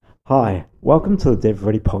Hi, welcome to the Dev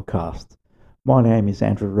Ready podcast. My name is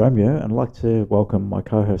Andrew Romeo and I'd like to welcome my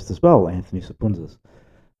co-host as well, Anthony Sapunzas.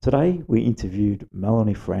 Today we interviewed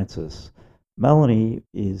Melanie Francis. Melanie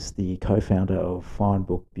is the co-founder of Fine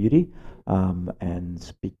Book Beauty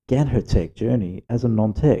and began her tech journey as a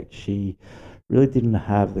non-tech. She really didn't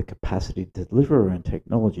have the capacity to deliver her own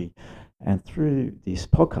technology. And through this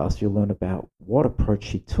podcast, you'll learn about what approach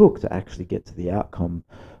she took to actually get to the outcome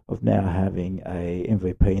of now having a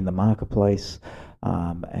MVP in the marketplace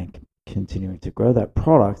and continuing to grow that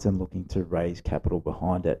product and looking to raise capital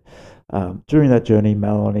behind it. During that journey,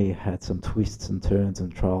 Melanie had some twists and turns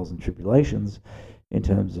and trials and tribulations in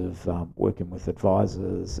terms of working with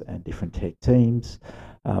advisors and different tech teams.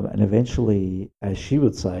 And eventually, as she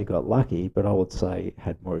would say, got lucky, but I would say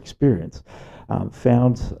had more experience.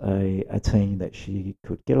 Found a team that she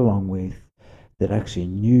could get along with that actually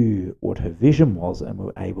knew what her vision was and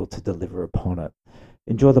were able to deliver upon it.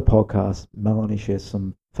 Enjoy the podcast. Melanie shares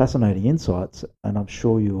some fascinating insights, and I'm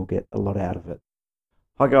sure you will get a lot out of it.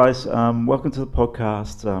 Hi, guys. Welcome to the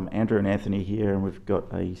podcast. Andrew and Anthony here, and we've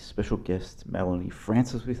got a special guest, Melanie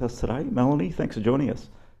Francis, with us today. Melanie, thanks for joining us.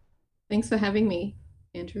 Thanks for having me,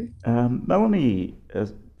 Andrew. Melanie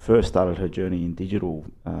first started her journey in digital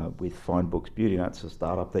with Fine Books Beauty. That's a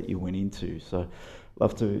startup that you went into. So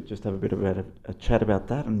love to just have a bit of a chat about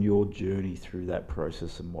that and your journey through that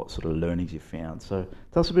process and what sort of learnings you found. So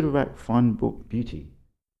tell us a bit about Fine Book Beauty.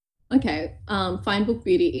 Okay, Fine Book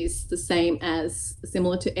Beauty is the same as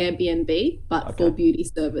similar to Airbnb, but for beauty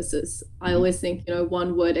services. I always think,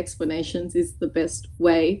 one word explanations is the best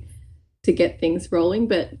way to get things rolling,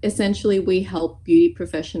 but essentially we help beauty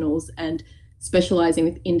professionals and specializing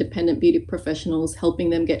with independent beauty professionals,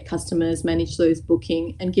 helping them get customers, manage those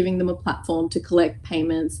booking, and giving them a platform to collect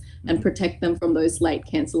payments and protect them from those late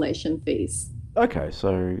cancellation fees. Okay, so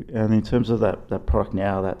and in terms of that product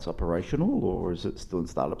now, that's operational, or is it still in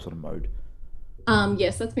startup sort of mode?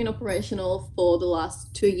 Yes, that's been operational for the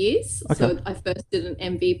last 2 years. Okay. So I first did an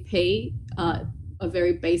MVP, a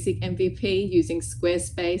very basic MVP using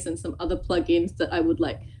Squarespace and some other plugins that I would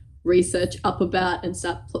research up about and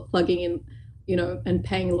start plugging in, and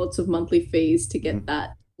paying lots of monthly fees to get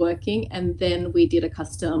that working. And then we did a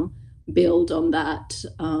custom build on that,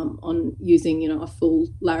 on using, a full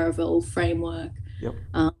Laravel framework. Yep.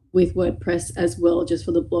 With WordPress as well, just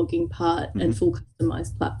for the blogging part, and full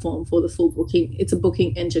customized platform for the full booking. It's a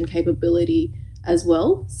booking engine capability as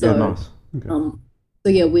well. So, Yeah, nice.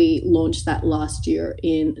 Okay. We launched that last year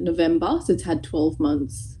in November. So it's had 12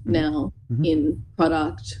 months now in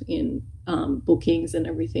product, in bookings and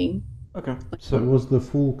everything. Okay. So was the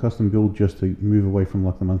full custom build just to move away from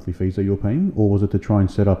the monthly fees that you're paying, or was it to try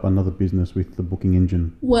and set up another business with the booking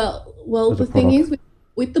engine? Well, the thing is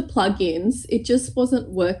with the plugins, it just wasn't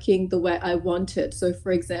working the way I wanted. So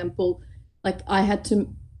for example,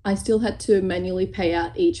 I still had to manually pay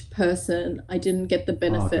out each person. I didn't get the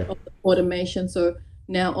benefit of the automation. So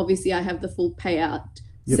now obviously I have the full payout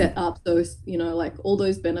set up. So, all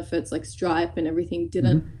those benefits like Stripe and everything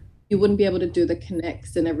you wouldn't be able to do the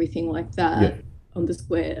connects and everything like that on the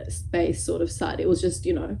Squarespace sort of side. It was just,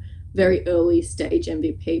 very early stage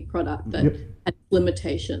MVP product that had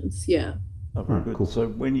limitations. Yeah. Oh, very good. Cool. So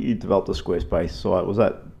when you developed the Squarespace site, was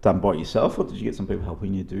that done by yourself, or did you get some people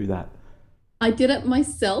helping you do that? I did it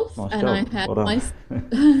myself, Nice and job. I had Well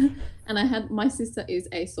done. my sister is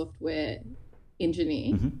a software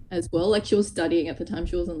engineer as well. Like, she was studying at the time.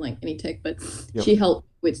 She wasn't any tech, but she helped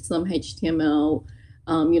with some HTML,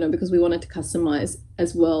 because we wanted to customize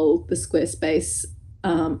as well the Squarespace.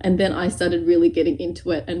 And then I started really getting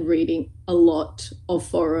into it and reading a lot of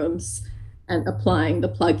forums and applying the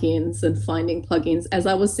plugins and finding plugins. As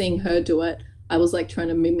I was seeing her do it, I was trying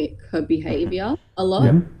to mimic her behavior a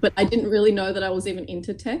lot, but I didn't really know that I was even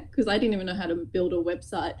into tech, because I didn't even know how to build a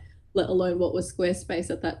website, let alone what was Squarespace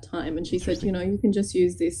at that time. And she said, you can just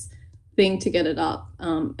use this thing to get it up.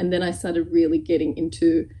 And then I started really getting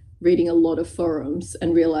into reading a lot of forums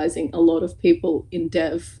and realizing a lot of people in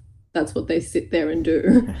dev, that's what they sit there and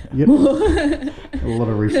do. Yep. A lot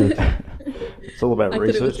of research. It's all about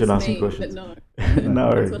research and asking questions. No.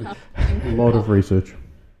 No. That's what happened. A lot of research.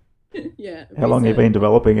 Yeah. How long have you been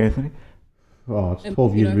developing, Anthony? Oh, it's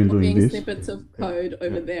 12 years we've been doing copying this. snippets of code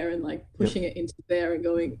over there and pushing it into there and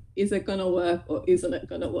going, is it going to work or isn't it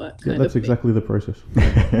going to work? Yeah, that's exactly the process.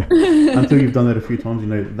 Until you've done that a few times,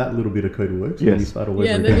 that little bit of code works. Yes. And you start all over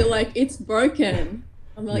Yeah, and again. then you're like, it's broken.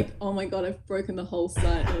 I'm like, oh my God, I've broken the whole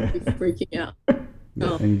site, and I'll be freaking out.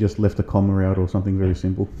 And you just left a comma out or something very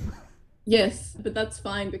simple. Yes, but that's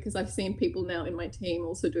fine because I've seen people now in my team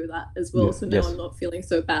also do that as well. Yeah. So now Yes. I'm not feeling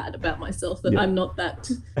so bad about myself that Yeah. I'm not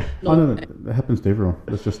that. I Not know that happens to everyone.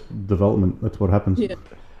 That's just development. That's what happens. yeah,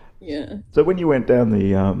 yeah. So when you went down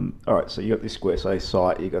the, all right, so you got this Squarespace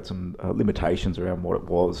site, you got some limitations around what it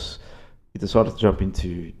was. You decided to jump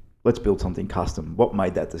into, let's build something custom. What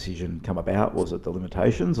made that decision come about? Was it the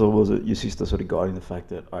limitations, or was it your sister sort of guiding the fact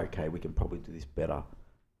that, okay, we can probably do this better?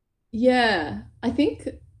 Yeah, I think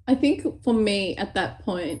for me at that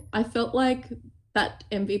point, I felt like that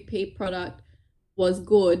MVP product was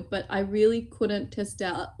good, but I really couldn't test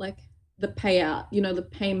out like the payout, the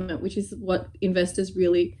payment, which is what investors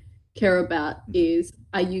really care about is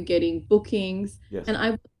are you getting bookings? Yes.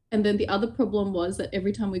 And then the other problem was that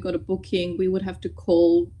every time we got a booking, we would have to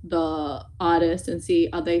call the artist and see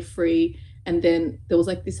are they free? And then there was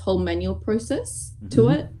like this whole manual process to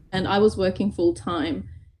Mhm. it. And I was working full time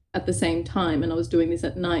at the same time and I was doing this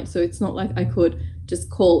at night. So it's not like I could just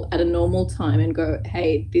call at a normal time and go,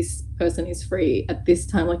 hey, this person is free at this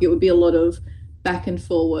time. Like it would be a lot of back and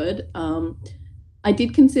forward. I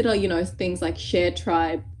did consider, things like Share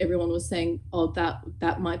Tribe. Everyone was saying, oh,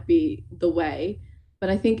 that might be the way. But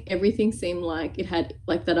I think everything seemed like it had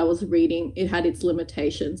like that I was reading, it had its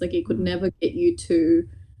limitations. Like it could never get you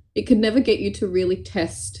to really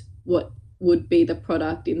test what would be the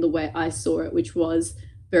product in the way I saw it, which was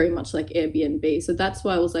very much like Airbnb. So that's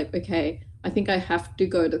why I was like, okay, I think I have to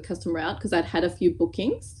go the custom route because I'd had a few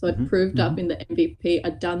bookings. So I'd proved up in the MVP.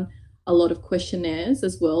 I'd done a lot of questionnaires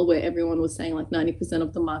as well, where everyone was saying like 90%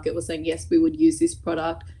 of the market was saying, yes, we would use this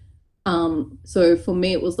product. So for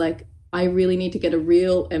me, it was like, I really need to get a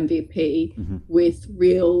real MVP with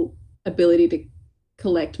real ability to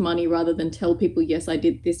collect money rather than tell people, yes, I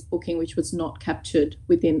did this booking, which was not captured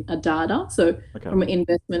within a data. So Okay. from an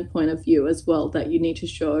investment point of view as well, that you need to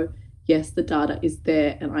show, yes, the data is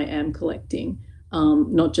there and I am collecting,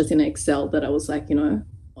 not just in Excel that I was like,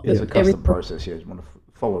 It's a custom process. Yeah, you want to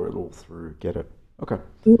follow it all through, get it. Okay.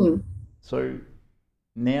 Mm. So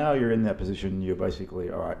now you're in that position. You're basically,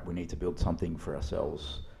 all right, we need to build something for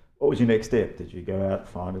ourselves. What was your next step? Did you go out,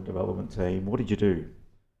 find a development team? What did you do?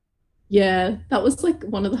 Yeah, that was like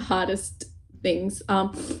one of the hardest things.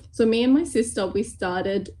 So me and my sister, we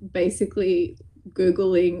started basically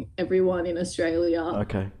Googling everyone in Australia,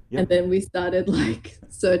 Okay. and Yep. then we started like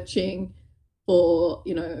searching for,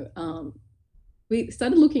 we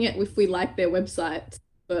started looking at if we liked their website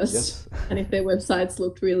first Yes. and if their websites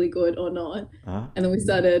looked really good or not. Uh-huh. And then we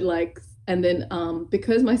started like, and then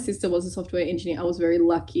because my sister was a software engineer, I was very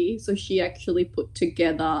lucky. So she actually put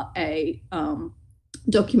together a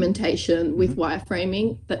documentation with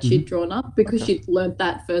wireframing that she'd drawn up because Okay. she'd learned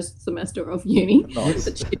that first semester of uni. Nice.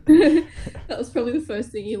 That was probably the first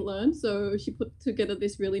thing you learned. So she put together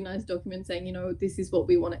this really nice document saying, this is what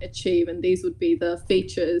we want to achieve and these would be the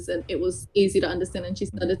features. And it was easy to understand. And she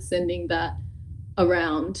started sending that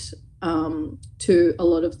around to a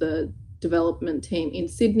lot of the development team in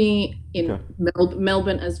Sydney, in Okay.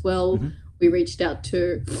 Melbourne as well. We reached out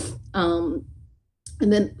to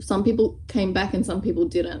and then some people came back and some people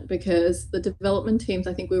didn't because the development teams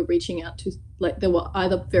I think we were reaching out to, like they were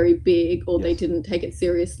either very big or they Yes. didn't take it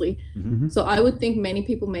seriously. So I would think many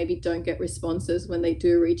people maybe don't get responses when they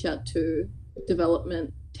do reach out to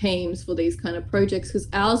development teams for these kind of projects because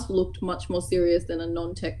ours looked much more serious than a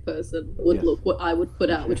non-tech person would Yes. look what I would put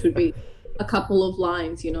out, which would be a couple of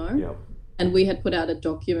lines, Yeah. and we had put out a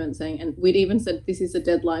document saying, and we'd even said, this is a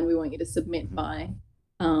deadline we want you to submit by,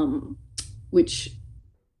 which,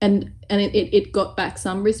 and it got back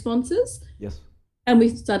some responses. Yes. And we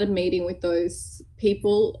started meeting with those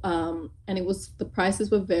people, and the prices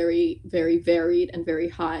were very, very varied and very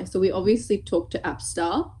high. So we obviously talked to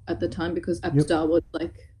AppStar at the time because AppStar was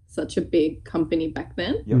like such a big company back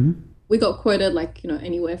then. Yep. We got quoted like,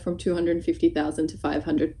 anywhere from 250,000 to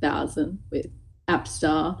 500,000 with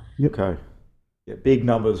AppStar. Okay. Yeah, big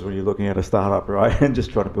numbers when you're looking at a startup, right? And just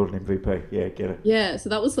trying to build an MVP. Yeah, get it. Yeah, so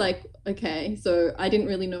that was like, okay, so I didn't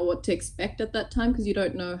really know what to expect at that time because you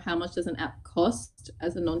don't know how much does an app cost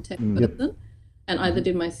as a non-tech person. And either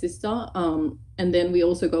did my sister. And then we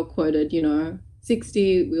also got quoted,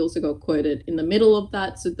 60. We also got quoted in the middle of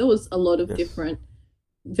that. So there was a lot of different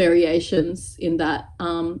variations in that.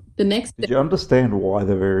 Did you understand why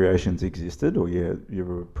the variations existed, or you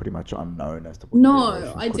were pretty much unknown as to what the No,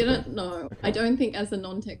 variations I could have didn't been? know. Okay. I don't think as a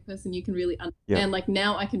non-tech person you can really understand. Like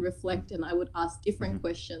now I can reflect and I would ask different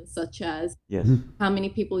questions such as Yes. how many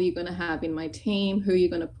people are you going to have in my team? Who are you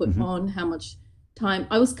going to put on? How much time?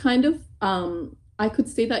 I was kind of, I could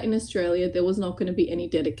see that in Australia there was not going to be any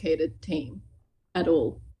dedicated team at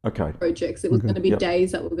all Okay. projects. It was going to be Yep.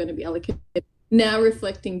 days that were going to be allocated now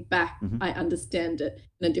reflecting back, I understand it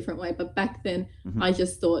in a different way. But back then, I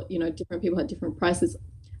just thought, different people had different prices.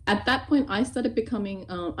 At that point, I started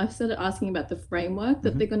I started asking about the framework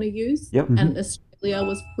that they're going to use. Yep. And Australia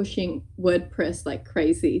was pushing WordPress like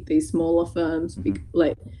crazy. These smaller firms,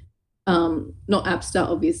 like not AppStar,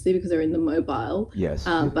 obviously, because they're in the mobile. Yes.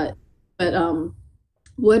 But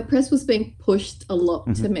WordPress was being pushed a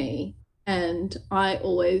lot to me. And I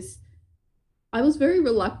was very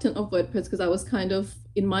reluctant of WordPress because I was kind of,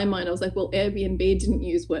 in my mind, I was like, well, Airbnb didn't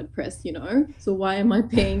use WordPress, so why am I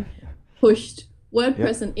being pushed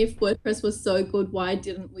WordPress? And if WordPress was so good, why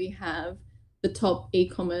didn't we have the top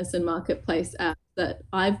e-commerce and marketplace apps that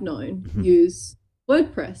I've known use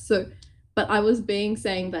WordPress? So, but I was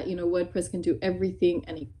saying that, WordPress can do everything,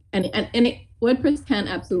 and WordPress can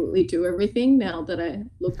absolutely do everything now that I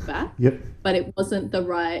look back. But it wasn't the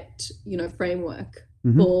right, framework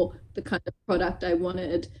for the kind of product I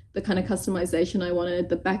wanted, the kind of customization I wanted.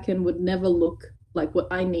 The backend would never look like what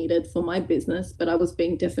I needed for my business, but I was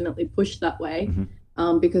being definitely pushed that way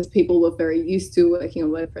because people were very used to working on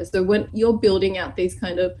WordPress. So when you're building out these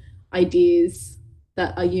kind of ideas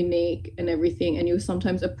that are unique and everything, and you're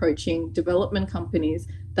sometimes approaching development companies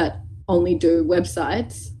that only do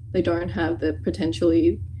websites, they don't have the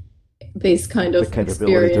potentially this kind of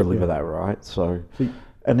capability to deliver that, right? So,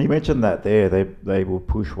 and you mentioned that they will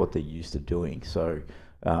push what they're used to doing. So,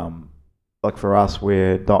 like for us,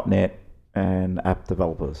 we're .NET and app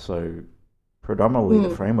developers. So, predominantly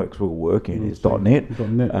the frameworks we'll work in is .NET.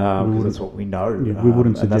 Because that's what we know. Yeah, we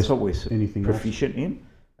wouldn't suggest and that's what we're anything proficient in.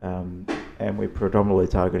 And we're predominantly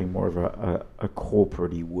targeting more of a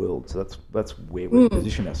corporate-y world. So that's where we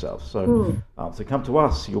position ourselves. So to come to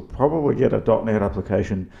us, you'll probably get a .NET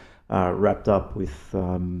application wrapped up with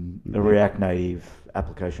a React Native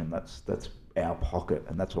application. That's our pocket,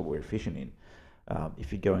 and that's what we're efficient in.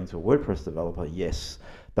 If you're going to a WordPress developer, yes,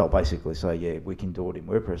 they'll basically say, yeah, we can do it in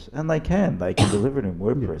WordPress. And they can deliver it in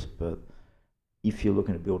WordPress, but if you're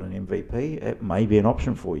looking to build an MVP, it may be an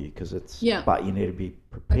option for you because but you need to be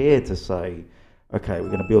prepared to say, okay, we're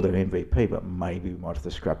going to build an MVP, but maybe we might have to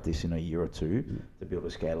scrap this in a year or two to build a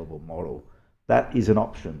scalable model. That is an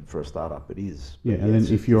option for a startup. It is. Yeah, and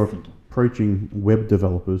then if you're approaching web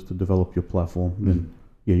developers to develop your platform, then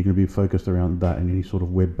you're going to be focused around that and any sort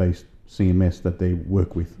of web-based CMS that they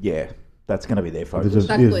work with. Yeah, that's going to be their focus.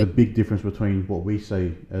 There's a big difference between what we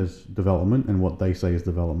say as development and what they say as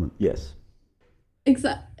development. Yes.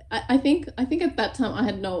 Exactly. I think at that time I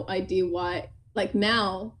had no idea why. Like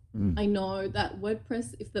now, I know that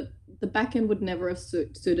WordPress, if the backend would never have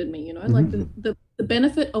suited me, like the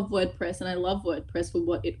benefit of WordPress, and I love WordPress for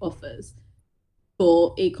what it offers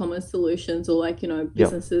for e-commerce solutions or like,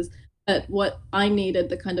 businesses. But what I needed,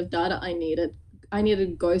 the kind of data I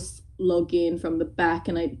needed Ghost login from the back,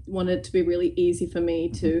 and I wanted it to be really easy for me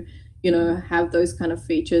to, have those kind of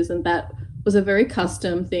features. And that was a very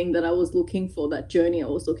custom thing that I was looking for, that journey I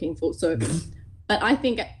was looking for. So, but I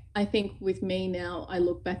think with me now, I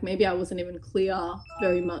look back, maybe I wasn't even clear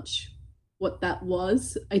very much what that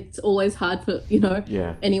was. It's always hard for,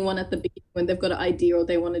 anyone at the beginning when they've got an idea or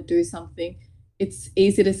they want to do something. It's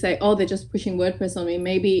easy to say, oh, they're just pushing WordPress on me.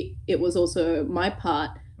 Maybe it was also my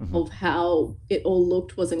part of how it all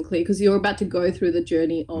looked wasn't clear, because you're about to go through the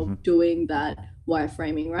journey of doing that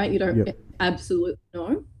wireframing, right? You don't absolutely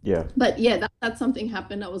know. Yeah. But yeah, that's something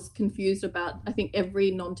happened. I was confused about, I think every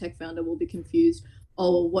non-tech founder will be confused.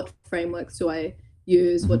 Oh, what frameworks do I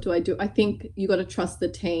use? What do I do? I think you got to trust the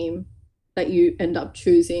team that you end up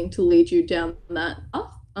choosing to lead you down that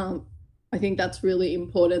path. I think that's really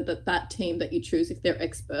important, that team that you choose, if they're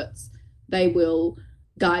experts, they will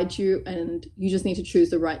guide you, and you just need to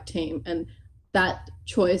choose the right team. And that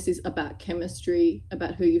choice is about chemistry,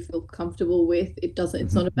 about who you feel comfortable with.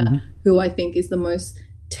 It's not about who I think is the most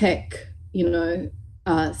tech,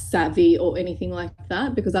 savvy or anything like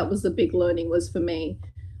that, because that was the big learning was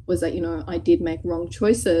that, I did make wrong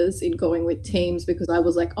choices in going with teams because I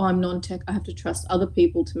was like, oh, I'm non-tech, I have to trust other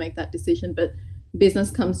people to make that decision. But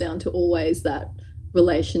business comes down to always that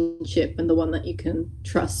relationship, and the one that you can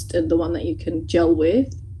trust and the one that you can gel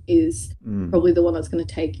with is probably the one that's going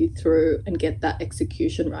to take you through and get that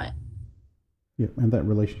execution right. Yeah, and that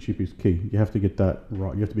relationship is key. You have to get that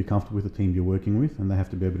right. You have to be comfortable with the team you're working with, and they have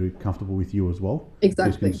to be able to be comfortable with you as well.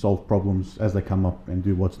 Exactly. So you can solve problems as they come up and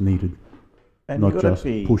do what's needed, and not just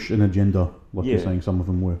push an agenda like you're saying some of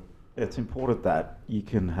them were. It's important that you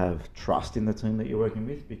can have trust in the team that you're working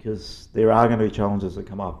with, because there are going to be challenges that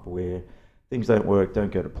come up where things don't go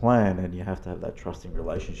to plan, and you have to have that trusting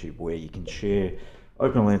relationship where you can share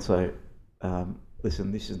openly and say,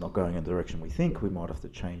 listen, this is not going in the direction we think. We might have to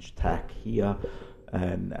change tack here.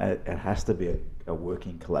 and it has to be a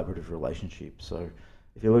working collaborative relationship. So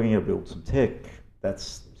if you're looking to build some tech,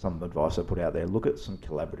 that's some advice I put out there. Look at some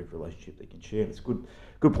collaborative relationship that you can share. And it's a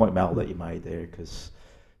good point, Mel, that you made there, because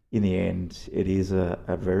in the end, it is a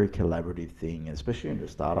very collaborative thing, especially in the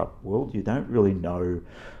startup world. You don't really know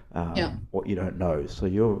what you don't know. So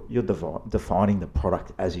you're defining the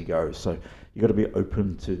product as you go. So you've got to be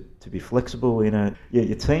open to be flexible in it. Yeah,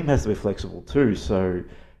 your team has to be flexible too. So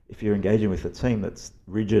if you're engaging with a team that's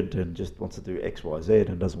rigid and just wants to do X, Y, Z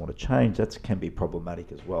and doesn't want to change, that can be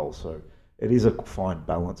problematic as well. So it is a fine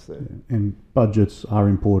balance there. And budgets are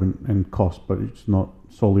important and cost, but it's not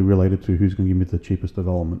solely related to who's going to give me the cheapest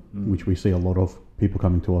development, which we see a lot of people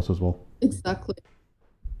coming to us as well. Exactly.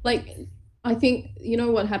 Like, I think,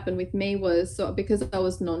 what happened with me was, so because I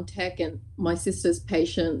was non-tech and my sister's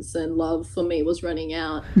patience and love for me was running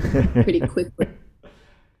out pretty quickly,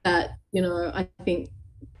 that, I think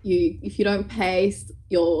if you don't pay if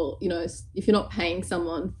you're not paying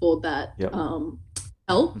someone for that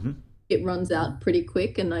help, it runs out pretty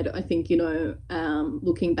quick. And I think,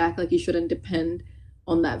 looking back, like, you shouldn't depend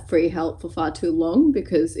on that free help for far too long,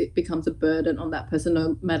 because it becomes a burden on that person,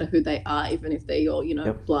 no matter who they are, even if they're your,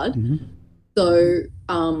 blood. So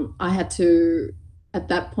I had to, at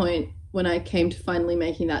that point, when I came to finally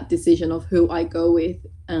making that decision of who I go with,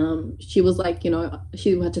 she was like,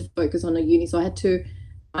 she had to focus on a uni. So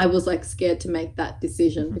I was like scared to make that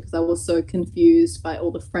decision because I was so confused by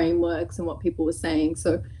all the frameworks and what people were saying.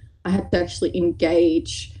 So I had to actually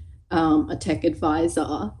engage a tech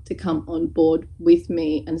advisor to come on board with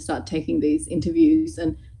me and start taking these interviews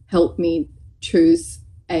and help me choose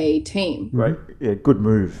a team. Right. Yeah, good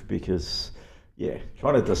move, because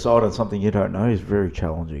trying to decide on something you don't know is very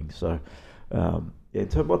challenging. So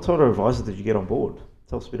what sort of advisor did you get on board?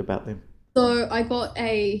 Tell us a bit about them. So I got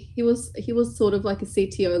he was sort of like a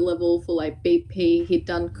CTO level for like BP.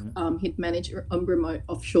 He'd managed remote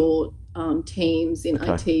offshore teams in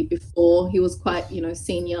IT before. He was quite,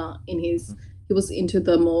 senior in he was into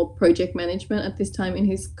the more project management at this time in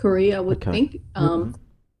his career, I would think.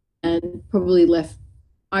 And probably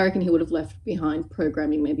I reckon he would have left behind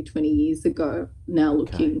programming maybe 20 years ago now,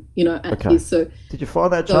 looking, at his. So did you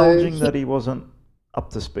find that challenging that he wasn't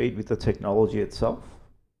up to speed with the technology itself?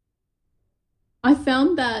 I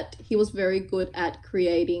found that he was very good at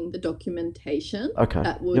creating the documentation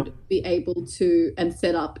that would be able to and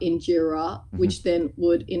set up in Jira, which then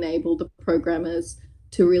would enable the programmers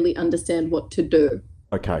to really understand what to do.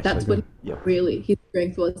 That's what really his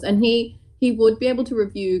strength was. And he would be able to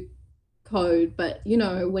review code, but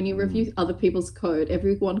when you review other people's code,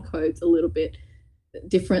 everyone codes a little bit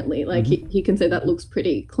differently. Like he can say that looks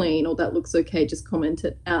pretty clean or that looks okay, just comment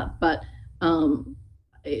it out. But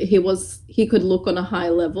he could look on a high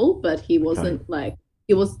level, but he wasn't by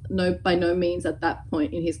no means at that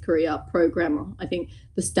point in his career programmer. I think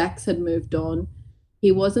the stacks had moved on.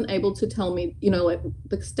 He wasn't able to tell me, like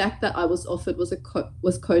the stack that I was offered was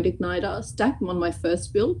CodeIgniter stack on my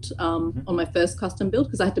first build, on my first custom build,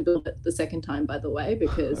 because I had to build it the second time, by the way,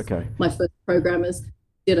 because my first programmers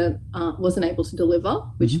wasn't able to deliver,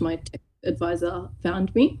 which my tech advisor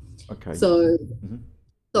found me. So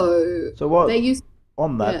what they used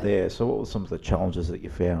on that there. So what were some of the challenges that you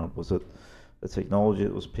found? Was it the technology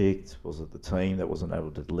that was picked? Was it the team that wasn't able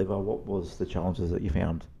to deliver? What was the challenges that you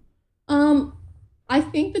found? I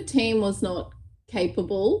think the team was not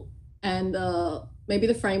capable, and maybe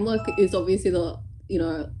the framework is obviously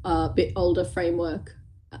a bit older framework.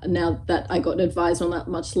 Now that I got advised on that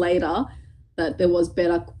much later, that there was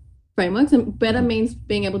better frameworks, and better means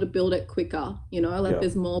being able to build it quicker.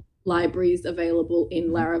 There's more libraries available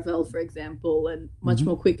in Laravel, for example, and much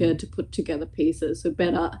more quicker to put together pieces. So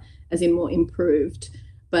better as in more improved.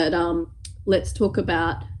 But let's talk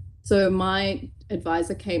about, so my tech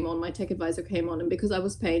advisor came on, and because I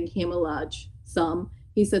was paying him a large sum,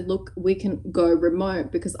 he said, look, we can go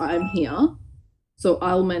remote because I'm here. So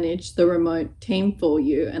I'll manage the remote team for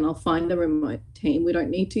you, and I'll find the remote team. We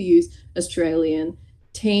don't need to use Australian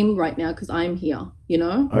team right now because I'm here,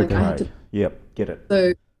 Like I had to, get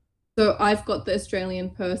it. So I've got the Australian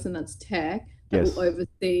person that's tech that will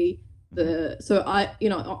oversee so I,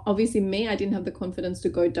 obviously I didn't have the confidence to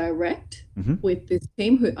go direct with this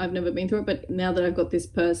team who I've never been through it. But now that I've got this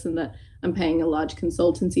person that I'm paying a large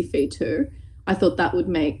consultancy fee to, I thought that would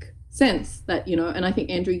make sense that, and I think,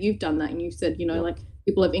 Andrew, you've done that, and you've said, like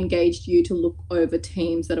people have engaged you to look over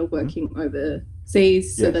teams that are working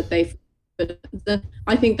overseas so that they,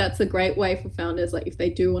 I think that's a great way for founders. Like if they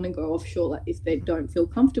do want to go offshore, like if they don't feel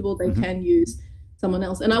comfortable, they can use someone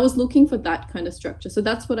else. And I was looking for that kind of structure. So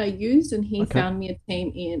that's what I used. And he found me a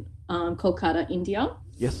team in Kolkata, India.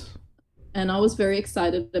 Yes. And I was very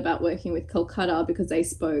excited about working with Calcutta because they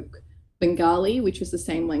spoke Bengali, which was the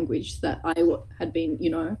same language that had been,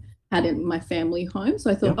 had in my family home. So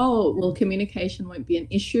I thought, Yep. oh, well, communication won't be an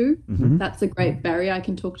issue. Mhm. That's a great barrier. I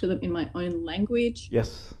can talk to them in my own language.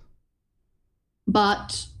 Yes.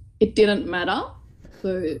 But it didn't matter,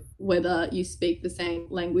 so whether you speak the same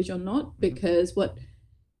language or not, because what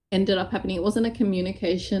ended up happening, it wasn't a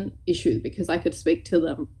communication issue because I could speak to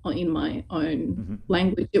them in my own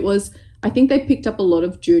language. It was, I think they picked up a lot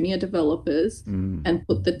of junior developers and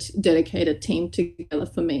put the dedicated team together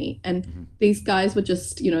for me. And these guys were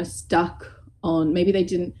just, stuck on, maybe they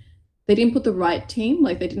didn't put the right team,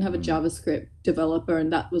 like they didn't have a JavaScript developer,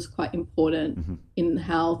 and that was quite important in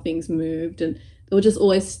how things moved. And they were just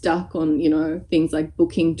always stuck on, things like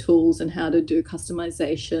booking tools and how to do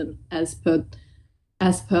customization as per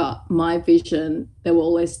my vision. They were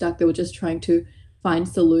always stuck. They were just trying to find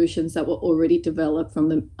solutions that were already developed from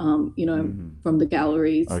the, from the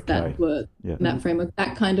galleries that were in that framework.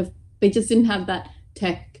 That kind of, they just didn't have that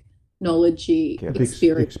technology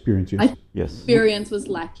experience. Experience was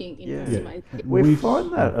lacking in customization. We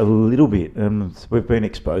find that a little bit, and we've been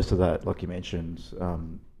exposed to that, like you mentioned.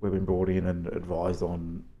 We've been brought in and advised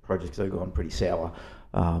on projects that have gone pretty sour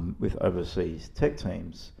with overseas tech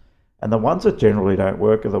teams. And the ones that generally don't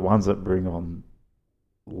work are the ones that bring on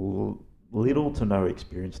little to no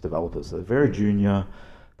experienced developers. They're very junior.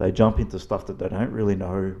 They jump into stuff that they don't really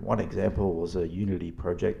know. One example was a Unity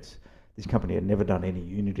project. This company had never done any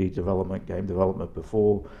Unity development, game development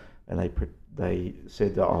before, and they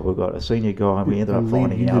said, "Oh, we've got a senior guy." And we ended up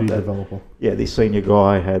finding out that this senior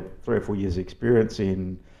guy had 3 or 4 years experience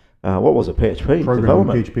in what was it, PHP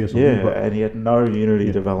development. PHP or something, and he had no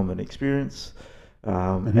Unity development experience.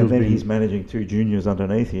 And then he's managing 2 juniors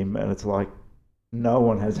underneath him, and it's like no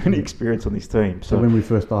one has any experience on this team. So when we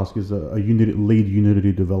first asked, is a lead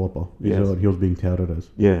Unity developer is what he was being touted as.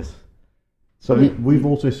 Yes. So we've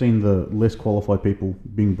also seen the less qualified people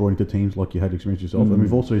being brought into teams like you had experience yourself, and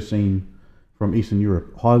we've also seen from Eastern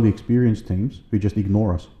Europe highly experienced teams who just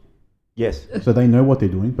ignore us. Yes. So they know what they're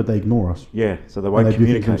doing, but they ignore us. Yeah. So they won't communicate.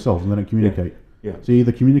 Do things themselves, and they don't communicate. Yeah. So you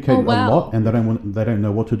either communicate a lot and they don't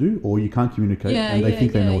know what to do, or you can't communicate and they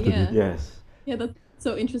think they know what to do. Yes. Yeah, that's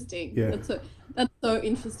so interesting. Yeah. That's so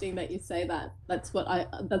interesting that you say that. That's what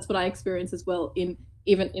I experience as well in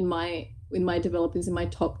my developers, in my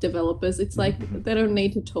top developers. It's like they don't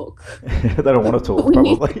need to talk. They don't want to talk,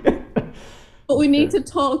 probably. But we need to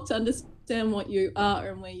talk to understand what you are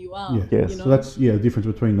and where you are. Yeah. Yes. So that's the difference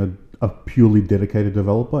between a purely dedicated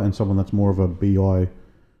developer and someone that's more of a BI,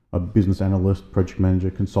 a business analyst, project manager,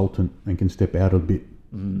 consultant, and can step out a bit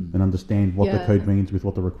and understand what the code means with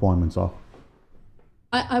what the requirements are.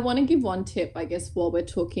 I want to give one tip, I guess, while we're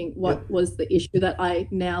talking, what was the issue that I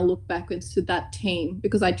now look backwards to that team,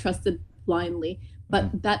 because I trusted blindly,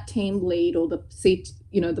 but that team lead or the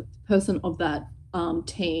person of that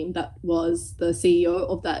team that was the CEO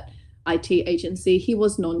of that IT agency, he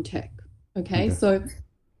was non-tech. Okay. So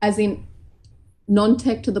as in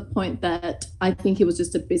non-tech to the point that I think he was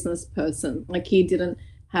just a business person. Like he didn't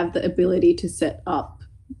have the ability to set up,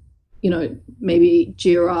 maybe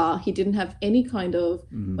Jira. He didn't have any kind of,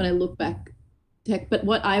 when I look back, tech. But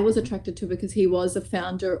what I was attracted to, because he was a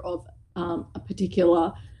founder of a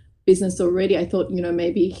particular business already, I thought,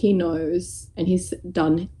 maybe he knows and he's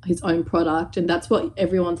done his own product. And that's what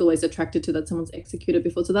everyone's always attracted to, that someone's executed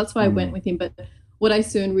before. So that's why I went with him. But what I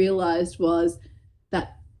soon realized was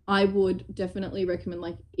that I would definitely recommend,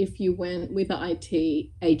 like, if you went with an IT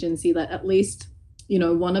agency, that at least,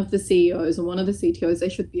 one of the CEOs or one of the CTOs, they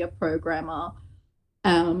should be a programmer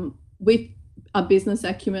with a business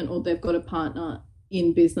acumen, or they've got a partner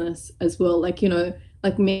in business as well. Like,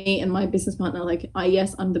 like me and my business partner, like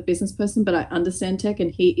yes, I'm the business person, but I understand tech,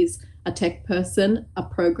 and he is a tech person, a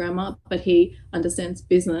programmer, but he understands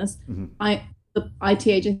business. The IT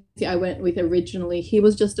agency I went with originally, he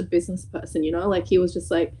was just a business person, like he was just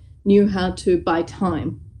like knew how to buy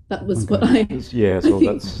time. That was what so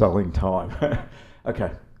that's selling time.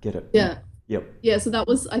 Okay, get it. Yeah. Yep. Yeah, so that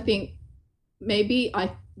was, I think, maybe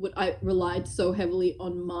I relied so heavily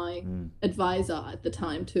on my advisor at the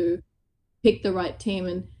time to pick the right team,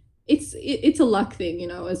 and it's a luck thing,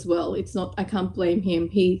 as well. It's not, I can't blame him.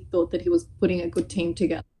 He thought that he was putting a good team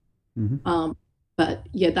together. But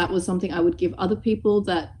yeah, that was something I would give other people,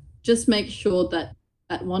 that just make sure that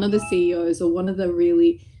one of the CEOs or one of the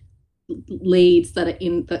really leads that are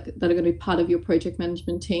going to be part of your project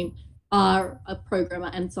management team are a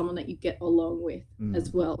programmer and someone that you get along with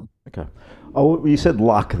as well. Okay. Oh, you said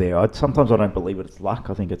luck there. Sometimes I don't believe it's luck.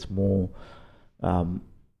 I think it's more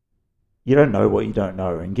you don't know what you don't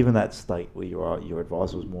know. And given that state where your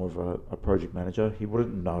advisor was more of a project manager, he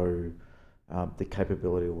wouldn't know the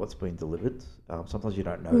capability of what's being delivered. Sometimes you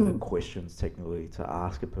don't know the questions technically to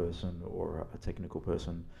ask a person or a technical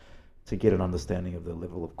person to get an understanding of the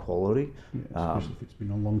level of quality. Yeah, especially if it's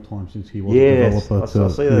been a long time since he was a developer. I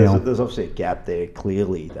see there's obviously a gap there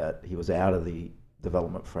clearly that he was out of the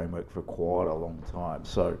development framework for quite a long time.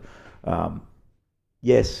 So,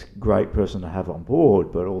 yes, great person to have on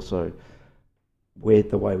board, but also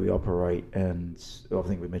the way we operate, and I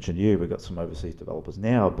think we mentioned we've got some overseas developers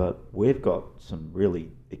now, but we've got some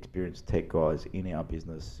really experienced tech guys in our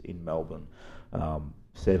business in Melbourne,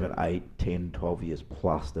 7, 8, 10, 12 years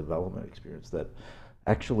plus development experience that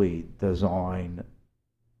actually design,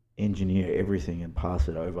 engineer everything and pass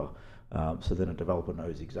it over. So then a developer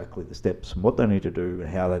knows exactly the steps and what they need to do and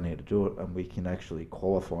how they need to do it, and we can actually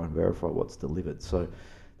qualify and verify what's delivered. So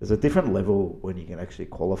there's a different level when you can actually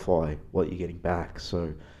qualify what you're getting back. So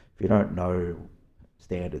if you don't know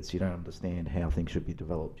standards, you don't understand how things should be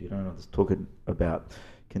developed, you don't talk about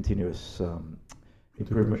continuous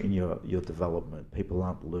improvement in your development, people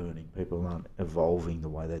aren't learning, people aren't evolving the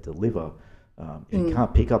way they deliver. If you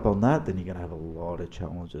can't pick up on that, then you're going to have a lot of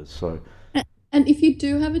challenges. So, and if you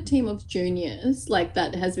do have a team of juniors like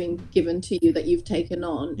that has been given to you that you've taken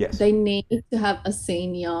on, they need to have a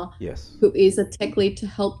senior who is a tech lead to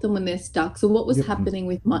help them when they're stuck. So what was happening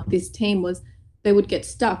with this team was they would get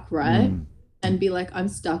stuck, right? And be like, I'm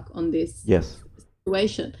stuck on this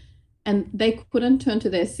situation. And they couldn't turn to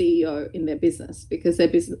their CEO in their business because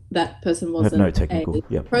that person wasn't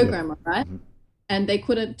a programmer, right? And they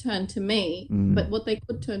couldn't turn to me, but what they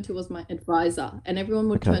could turn to was my advisor, and everyone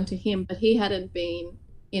would turn to him, but he hadn't been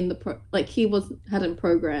in the hadn't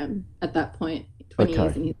programmed at that point 20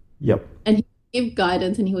 years in his and he'd give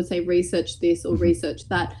guidance and he would say research this or research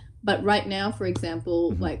that. But right now, for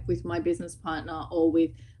example, like with my business partner or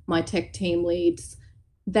with my tech team leads,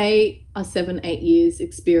 they are 7-8 years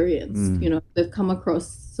experienced. You know, they've come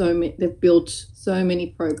across they've built so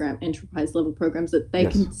many enterprise level programs that they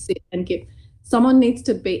can sit and give. Someone needs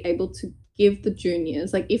to be able to give the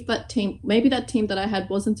juniors, like if that team that I had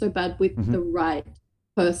wasn't so bad with the right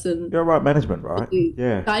person. You're right management, right?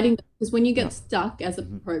 Guiding them. Because when you get stuck as a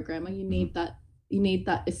programmer, you need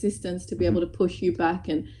that assistance to be able to push you back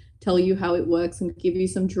and tell you how it works and give you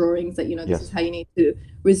some drawings that, this is how you need to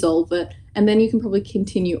resolve it. And then you can probably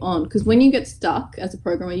continue on. Because when you get stuck as a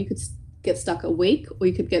programmer, you could get stuck a week or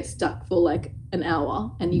you could get stuck for like an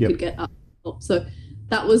hour and you could get up. So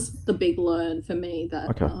that was the big learn for me.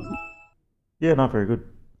 That not very good.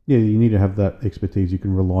 Yeah, you need to have that expertise you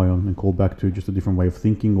can rely on and call back to, just a different way of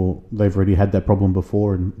thinking, or they've already had that problem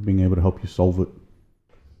before and being able to help you solve it.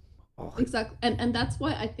 Exactly. And that's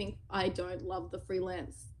why I think I don't love the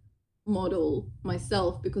freelance model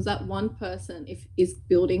myself, because that one person is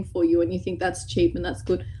building for you and you think that's cheap and that's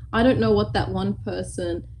good. I don't know what that one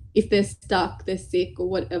person, if they're stuck, they're sick or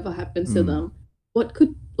whatever happens to them, what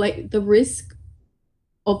could, like, the risk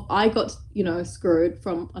of I got, screwed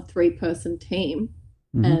from a 3-person team.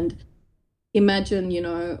 And imagine,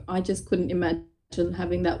 I just couldn't imagine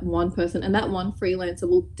having that one person, and that one freelancer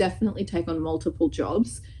will definitely take on multiple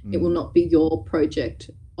jobs. It will not be your project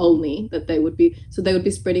only that they would be. So they would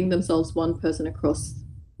be spreading themselves, one person across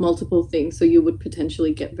multiple things. So you would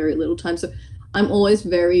potentially get very little time. So I'm always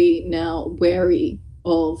very now wary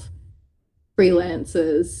of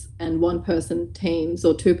freelancers and 1-person teams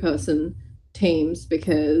or 2-person teams,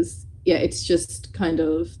 because it's just kind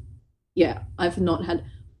of I've not had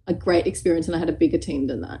a great experience, and I had a bigger team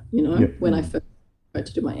than that, when I first tried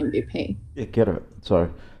to do my MVP. Get it.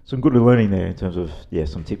 So some good learning there in terms of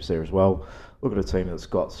some tips there as well. Look at a team that's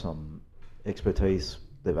got some expertise,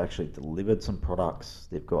 they've actually delivered some products,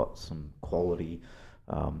 they've got some quality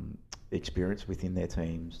experience within their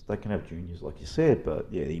teams. They can have juniors, like you said,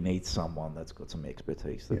 but you need someone that's got some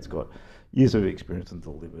expertise, that's got years of experience and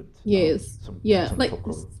delivered. Some like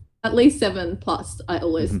at least 7+. I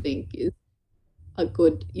always think is a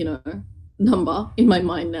good, number in my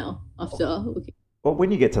mind now after looking. Well,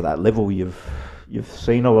 when you get to that level, you've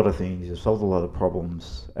seen a lot of things, you've solved a lot of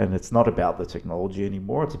problems, and it's not about the technology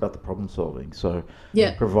anymore, it's about the problem solving. So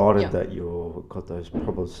provided that you've got those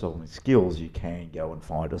problem solving skills, you can go and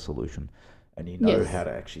find a solution, and you know how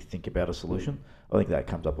to actually think about a solution. I think that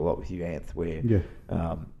comes up a lot with you, Anth, where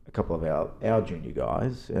a couple of our junior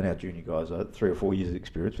guys, and our junior guys are 3 or 4 years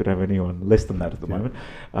experience, we don't have anyone less than that at the moment,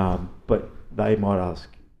 but they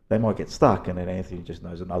might get stuck, and then Anthony just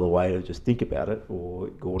knows another way to just think about it, or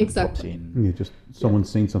Gordon pops in. Yeah, just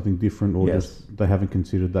someone's seen something different, or just they haven't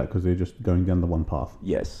considered that because they're just going down the one path.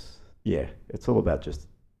 Yes. Yeah. It's all about just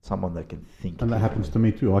someone that can think. And that happens to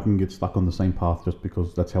me too. I can get stuck on the same path just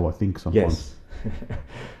because that's how I think sometimes. Yes.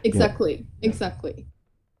 Exactly. Exactly.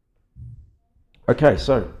 Okay,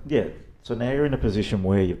 so now you're in a position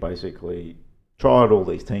where you've basically tried all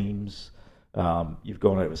these teams. You've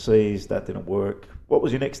gone overseas, that didn't work. What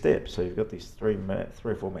was your next step? So you've got this 3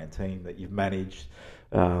 or 4 man team that you've managed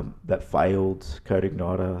that failed,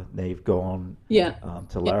 CodeIgniter. Now you've gone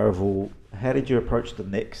to Laravel. How did you approach the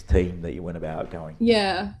next team that you went about going?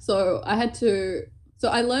 Yeah, so I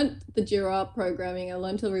learned the Jira programming. I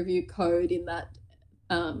learned to review code in that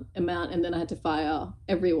amount, and then I had to fire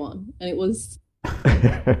everyone, and it was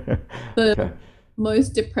the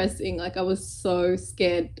most depressing. Like, I was so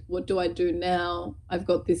scared. What do I do now? I've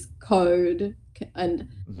got this code, and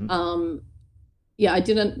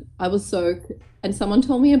I was so, and someone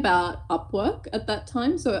told me about Upwork at that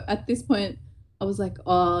time. So at this point I was like,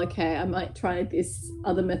 oh, okay, I might try this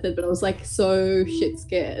other method, but I was like so shit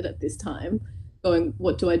scared at this time, going,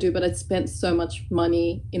 what do I do? But I'd spent so much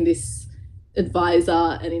money in this advisor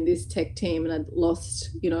and in this tech team, and I'd lost,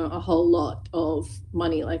 a whole lot of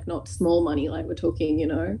money, like not small money, like we're talking,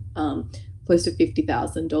 close to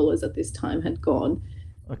 $50,000 at this time had gone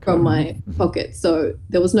from my pocket. So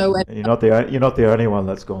there was no way. And you're not the only one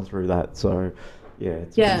that's gone through that. So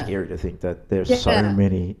it's pretty scary to think that there's so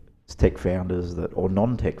many tech founders or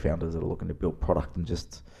non-tech founders that are looking to build product and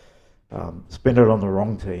just spend it on the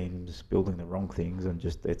wrong teams, building the wrong things, and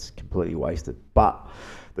just it's completely wasted. But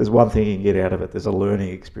there's one thing you can get out of it. There's a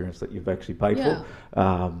learning experience that you've actually paid for,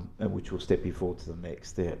 and which will step you forward to the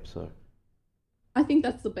next step. So I think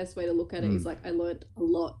that's the best way to look at it. Is like, I learned a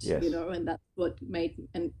lot, and that's what made,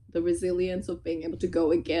 and the resilience of being able to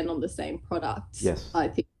go again on the same product. Yes, I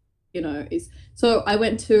think is. So I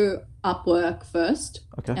went to Upwork first,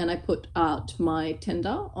 and I put out my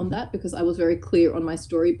tender on that because I was very clear on my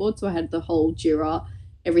storyboard. So I had the whole Jira,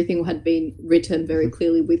 everything had been written very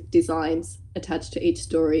clearly with designs attached to each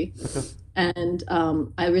story. And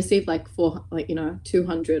I received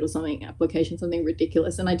 200 or something applications, something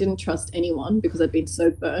ridiculous, and I didn't trust anyone because I'd been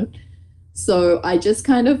so burnt. So I just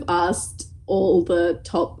kind of asked all the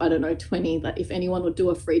top 20 that if anyone would do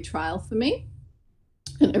a free trial for me,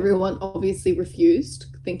 and everyone obviously refused,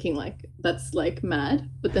 thinking like that's like mad.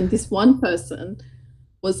 But then this one person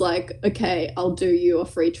was like, okay, I'll do you a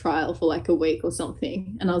free trial for like a week or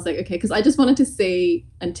something. And I was like, okay, because I just wanted to see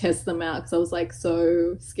and test them out because I was like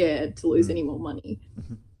so scared to lose any more money.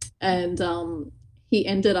 And he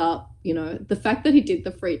ended up, the fact that he did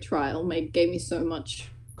the free trial gave me so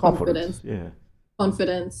much confidence.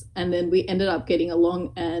 And then we ended up getting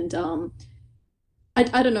along, and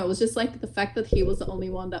I don't know, it was just like the fact that he was the only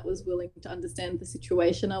one that was willing to understand the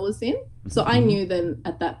situation I was in. So I knew then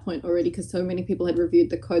at that point already, because so many people had reviewed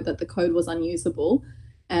the code, that the code was unusable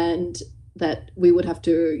and that we would have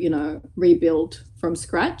to, rebuild from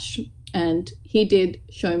scratch. And he did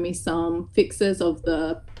show me some fixes of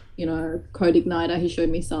the, CodeIgniter. He showed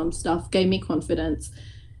me some stuff, gave me confidence.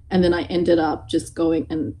 And then I ended up just going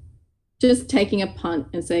and just taking a punt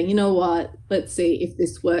and saying, you know what, let's see if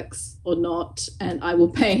this works or not. And I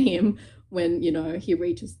will pay him when, he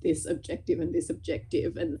reaches this objective and this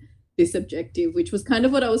objective and this objective, which was kind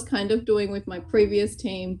of what I was kind of doing with my previous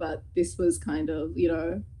team. But this was kind of,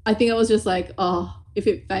 I think I was just like, oh, if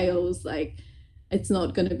it fails, like it's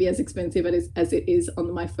not going to be as expensive as it is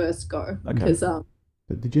on my first go. Because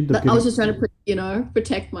did you end up I was just trying to,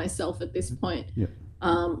 protect myself at this point. Yeah.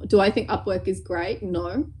 Do I think Upwork is great?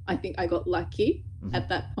 No. I think I got lucky at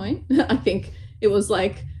that point. I think it was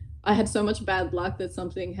like I had so much bad luck that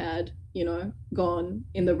something had, gone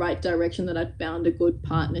in the right direction, that I'd found a good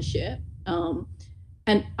partnership.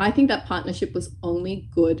 And I think that partnership was only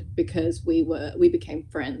good because we became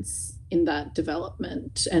friends in that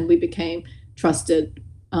development, and we became trusted,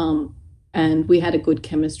 and we had a good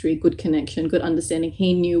chemistry, good connection, good understanding.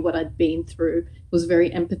 He knew what I'd been through, was very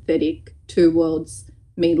empathetic towards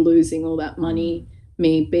me losing all that money,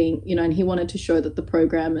 me being, and he wanted to show that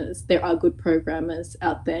there are good programmers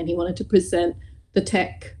out there, and he wanted to present the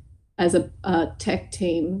tech as a tech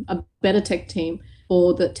team, a better tech team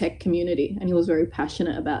for the tech community. And he was very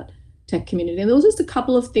passionate about tech community. And there was just a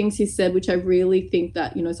couple of things he said, which I really think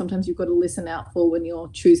that, sometimes you've got to listen out for when you're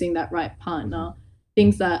choosing that right partner,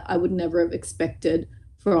 things that I would never have expected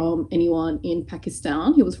from anyone in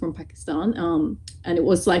Pakistan. He was from Pakistan, and it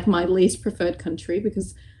was like my least preferred country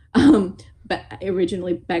because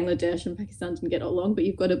originally Bangladesh and Pakistan didn't get along, but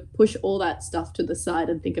you've got to push all that stuff to the side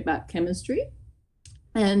and think about chemistry.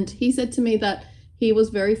 And he said to me that he was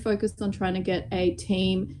very focused on trying to get a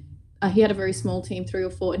team. He had a very small team, 3 or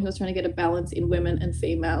 4, and he was trying to get a balance in women and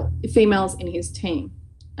females in his team.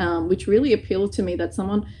 which really appealed to me that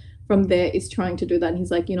someone from there is trying to do that. And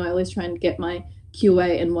he's like, I always try and get my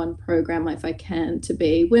QA in one program if I can to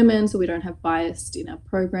be women, so we don't have bias in our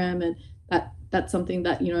program. And that's something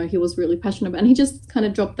that he was really passionate about, and he just kind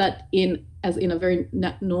of dropped that in as in a very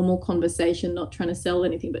normal conversation, not trying to sell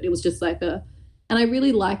anything, but it was just like and I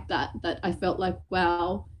really liked that I felt like,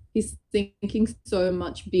 wow, he's thinking so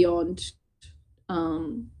much beyond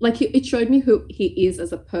it showed me who he is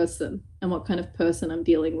as a person and what kind of person I'm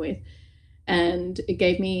dealing with, and it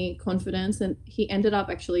gave me confidence. And he ended up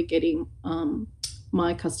actually getting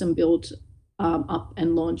my custom build up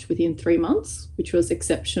and launched within 3 months, which was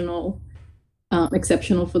exceptional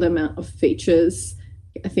for the amount of features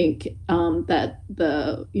I think that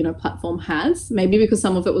the platform has. Maybe because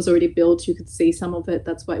some of it was already built, you could see some of it.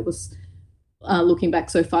 That's why it was looking back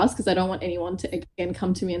so fast, because I don't want anyone to again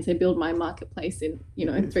come to me and say build my marketplace in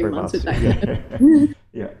in 3 months with that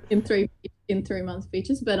in 3 months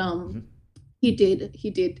features. But he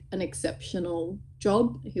did an exceptional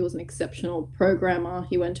job. He was an exceptional programmer.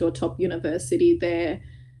 He went to a top university there.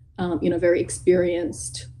 Very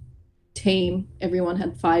experienced team. Everyone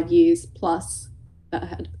had 5 years plus. That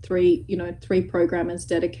had three programmers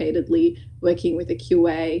dedicatedly working with a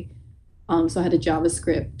QA. So I had a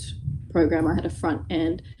JavaScript programmer, I had a front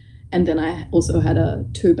end, and then I also had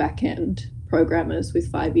 2 back end programmers with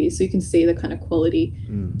 5 years. So you can see the kind of quality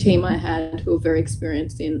team I had, who were very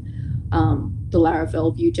experienced in the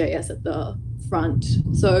Laravel Vue.js at the front.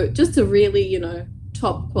 So just a really,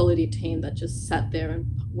 top quality team that just sat there and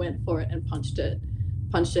went for it and punched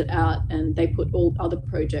it out, and they put all other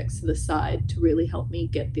projects to the side to really help me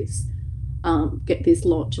get this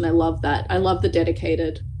launch. And I love that. I love the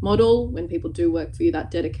dedicated model, when people do work for you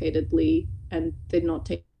that dedicatedly and they're not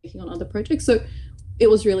taking on other projects. So it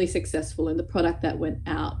was really successful, and the product that went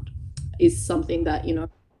out is something that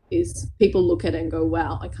is people look at it and go,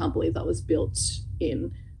 wow, I can't believe that was built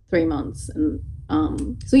in 3 months. And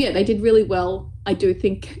so yeah, they did really well. I do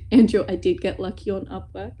think, Andrew, I did get lucky on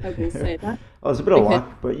Upwork. I will say that. It was a bit of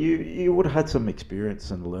luck, but you would have had some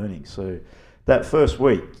experience and learning. So that first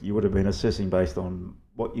week, you would have been assessing based on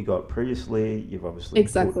what you got previously. You've obviously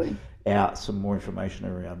put out some more information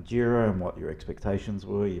around Jira and what your expectations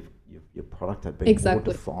were. Your product had been more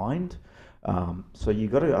defined. So you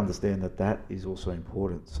got to understand that is also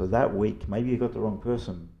important. So that week, maybe you got the wrong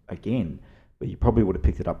person again, but you probably would have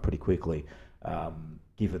picked it up pretty quickly.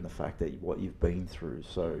 Given the fact that what you've been through.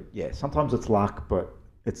 So yeah, sometimes it's luck, but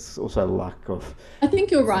it's also luck of... I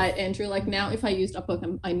think you're right, Andrew. Like now, if I used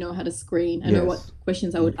Upwork, I know how to screen. I know what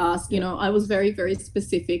questions I would ask. I was very, very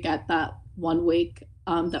specific at that 1 week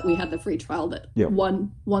that we had the free trial, that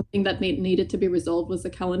one thing that needed to be resolved was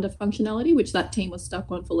the calendar functionality, which that team was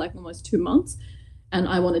stuck on for like almost 2 months. And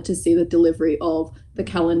I wanted to see the delivery of the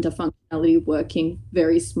calendar functionality working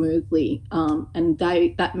very smoothly. And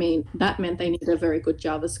that meant they needed a very good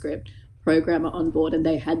JavaScript programmer on board, and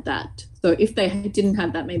they had that. So if they didn't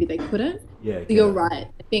have that, maybe they couldn't. Yeah, so you're right.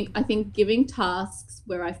 I think giving tasks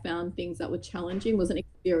where I found things that were challenging was an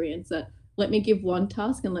experience that, let me give one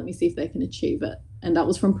task and let me see if they can achieve it. And that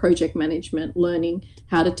was from project management, learning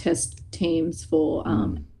how to test teams for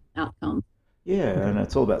outcomes. Yeah, and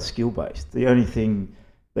it's all about skill-based. The only thing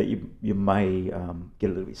that you may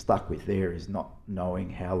get a little bit stuck with there is not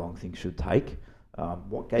knowing how long things should take.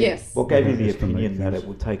 What gave you the opinion that it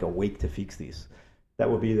would take a week to fix this? That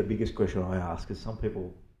would be the biggest question I ask, because some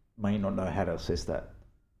people may not know how to assess that.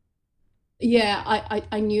 Yeah,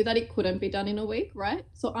 I knew that it couldn't be done in a week, right?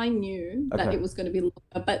 So I knew that it was going to be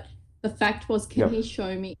longer, but the fact was, can he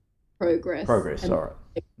show me progress? All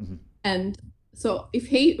right. Mm-hmm. And so if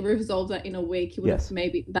he resolved that in a week, he would have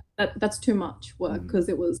maybe that's too much work, because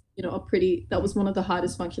it was that was one of the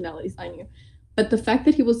hardest functionalities I knew. But the fact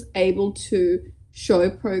that he was able to show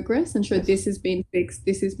progress and show this has been fixed,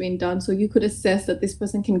 this has been done, so you could assess that this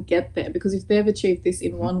person can get there, because if they've achieved this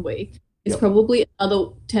in 1 week, it's probably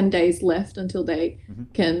another 10 days left until they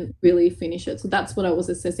can really finish it. So that's what I was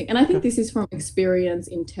assessing. And I think this is from experience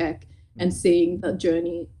in tech and seeing the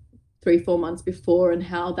journey 3-4 months before, and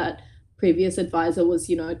how that previous advisor was,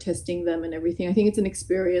 testing them and everything. I think it's an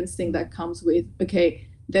experience thing that comes with, okay,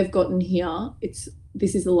 they've gotten here.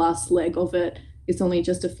 This is the last leg of it. It's only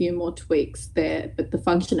just a few more tweaks there, but the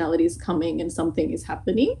functionality is coming and something is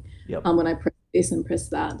happening when I press this and press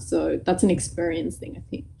that. So that's an experience thing, I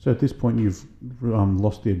think. So at this point, you've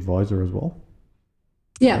lost the advisor as well?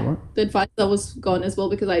 Yeah, right? The advisor was gone as well,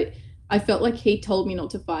 because I felt like he told me not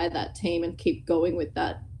to fire that team and keep going with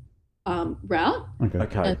that route.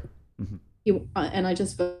 Okay. And I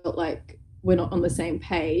just felt like we're not on the same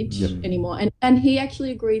page anymore. And he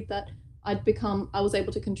actually agreed that I was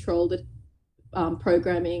able to control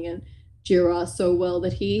programming and Jira so well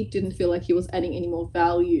that he didn't feel like he was adding any more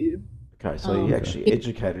value. Okay, so he actually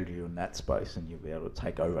educated you in that space, and you'll be able to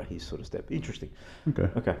take over his sort of step. Interesting.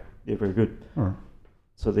 Okay, yeah, very good. All right.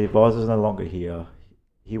 So the advisor's no longer here.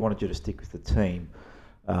 He wanted you to stick with the team.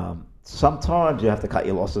 Sometimes you have to cut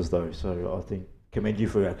your losses, though. So I think commend you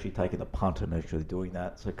for actually taking the punt and actually doing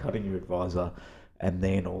that. So cutting your advisor, and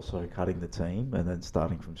then also cutting the team, and then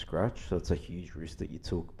starting from scratch. So it's a huge risk that you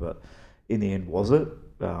took, but in the end, was it?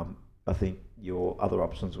 I think your other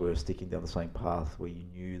options were sticking down the same path where you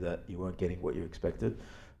knew that you weren't getting what you expected.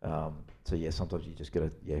 So yeah, sometimes you just got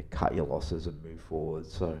to cut your losses and move forward.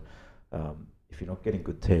 So if you're not getting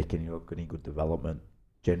good tech and you're not getting good development,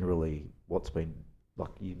 generally what's been, like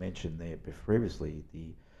you mentioned there previously,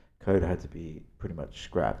 the code had to be pretty much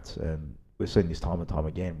scrapped, and we've seen this time and time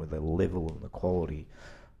again where the level and the quality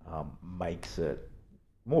makes it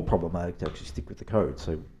more problematic to actually stick with the code.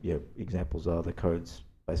 So yeah, examples are the codes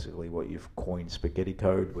basically what you've coined spaghetti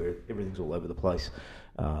code, where everything's all over the place.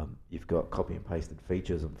 You've got copy and pasted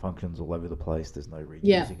features and functions all over the place. There's no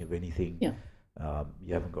reusing of anything.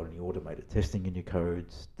 You haven't got any automated testing in your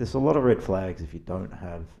codes. There's a lot of red flags if you don't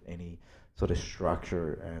have any sort of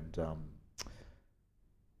structure and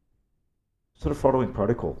sort of following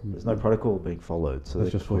protocol. There's no protocol being followed. So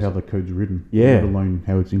that's just for how the code's written, let alone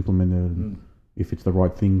how it's implemented, and if it's the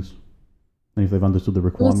right things, and if they've understood the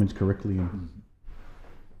requirements correctly.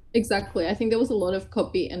 Exactly. I think there was a lot of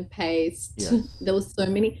copy and paste. Yes. There was so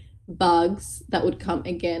many bugs that would come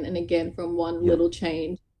again and again from one little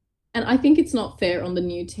change. And I think it's not fair on the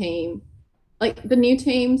new team. Like the new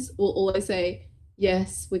teams will always say,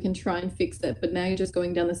 yes, we can try and fix it, but now you're just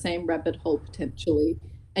going down the same rabbit hole potentially.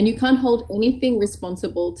 And you can't hold anything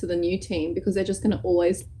responsible to the new team because they're just going to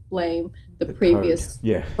always blame the previous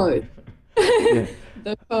code.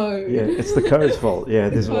 The code. Yeah, it's the code's fault. Yeah,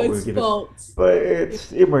 this is what we're given. But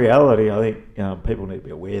it's in reality, I think people need to be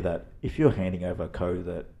aware that if you're handing over code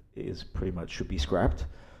that is pretty much should be scrapped,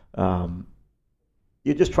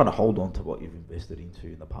 you're just trying to hold on to what you've invested into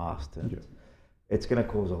in the past, and it's going to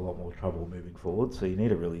cause a lot more trouble moving forward. So you need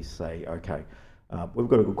to really say, okay, we've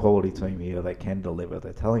got a good quality team here. They can deliver.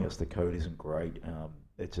 They're telling us the code isn't great.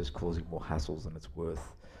 It's just causing more hassles than it's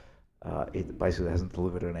worth. It basically hasn't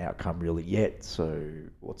delivered an outcome really yet, so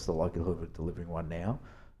what's the likelihood of delivering one now?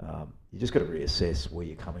 You just got to reassess where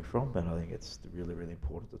you're coming from, and I think it's really, really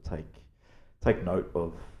important to take note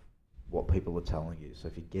of what people are telling you. So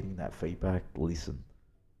if you're getting that feedback, listen.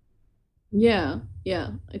 Yeah.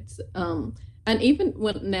 It's and even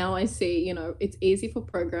when now I see, it's easy for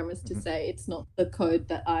programmers to say it's not the code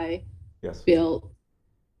that I built,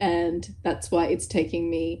 and that's why it's taking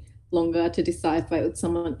me longer to decipher with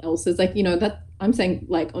someone else's. Like, that I'm saying,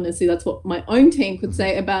 like, honestly, that's what my own team could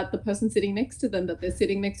say about the person sitting next to them, that they're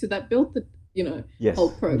sitting next to that built the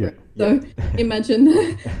whole program. So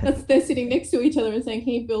imagine they're sitting next to each other and saying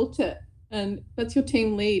he built it, and that's your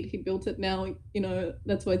team lead, he built it. Now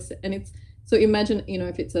that's why it's so imagine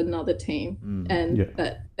if it's another team and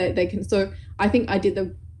that they can. So I think I did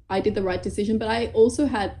the right decision, but I also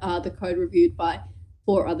had the code reviewed by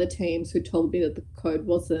 4 other teams who told me that the code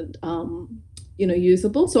wasn't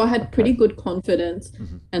usable. So I had pretty good confidence.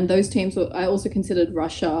 And those teams I also considered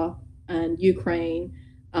Russia and Ukraine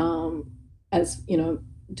as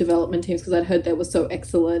development teams, because I'd heard they were so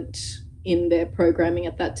excellent in their programming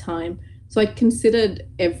at that time. So I considered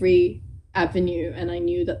every avenue, and I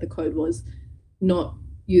knew that the code was not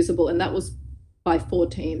usable, and that was by 4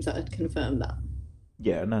 teams that had confirmed that.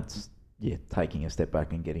 Yeah, and that's taking a step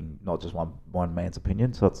back and getting not just one man's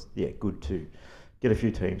opinion. So it's good to get a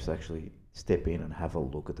few teams to actually step in and have a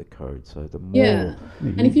look at the code. So the more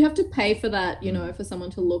and if you have to pay for that, for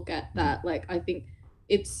someone to look at that, like, I think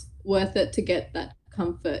it's worth it to get that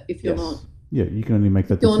comfort if you're not. Yeah, you can only make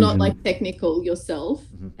that decision. You're not like technical yourself,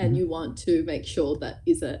 and you want to make sure that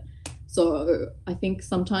is it. So I think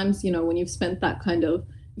sometimes, when you've spent that kind of,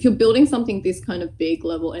 if you're building something this kind of big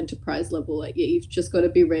level, enterprise level, like, you've just got to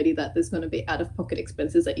be ready that there's going to be out of pocket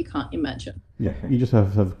expenses that you can't imagine. Yeah, you just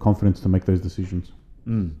have confidence to make those decisions.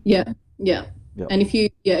 Yeah. And if you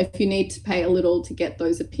need to pay a little to get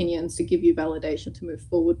those opinions to give you validation to move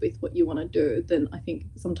forward with what you want to do, then I think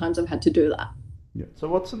sometimes I've had to do that. Yeah. So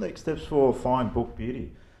what's the next steps for Fine Book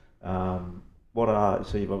Beauty? So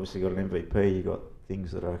you've obviously got an MVP, you've got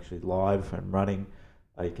things that are actually live and running.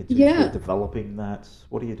 Are you continuing developing that?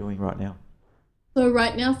 What are you doing right now? So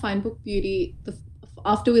right now, Fine Book Beauty,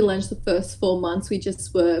 after we launched the first 4 months, we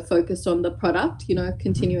just were focused on the product,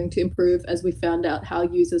 continuing to improve as we found out how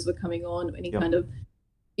users were coming on, any kind of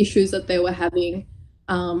issues that they were having.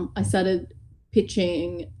 I started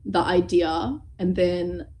pitching the idea, and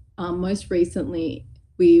then most recently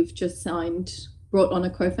we've just brought on a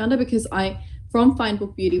co-founder because from Fine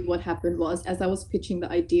Book Beauty, what happened was as I was pitching the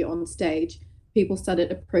idea on stage, people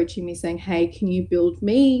started approaching me saying, hey, can you build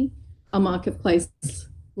me a marketplace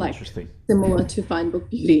like similar to Fine Book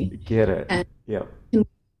Beauty? Get it. And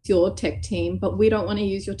your tech team, but we don't want to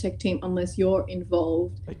use your tech team unless you're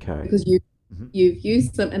involved. Okay. Because you've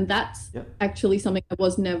used them, and that's actually something I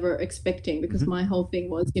was never expecting because my whole thing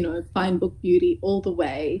was, Fine Book Beauty all the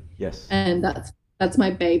way. Yes. And that's my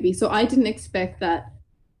baby. So I didn't expect that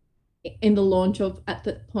in the launch at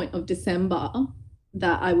the point of December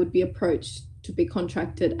that I would be approached to be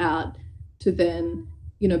contracted out to then,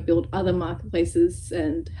 build other marketplaces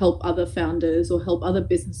and help other founders or help other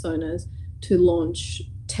business owners to launch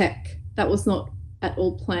tech. That was not at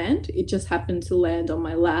all planned. It just happened to land on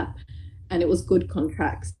my lap, and it was good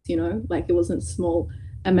contracts, like it wasn't small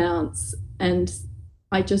amounts. And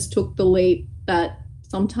I just took the leap that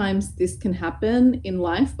sometimes this can happen in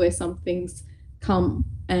life where some things come.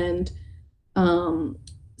 And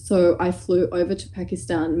so I flew over to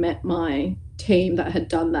Pakistan, met my team that had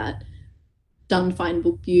done Fine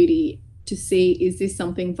Book Beauty, to see, is this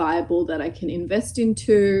something viable that I can invest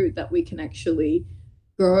into, that we can actually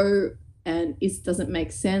grow, and does it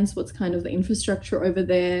make sense? What's kind of the infrastructure over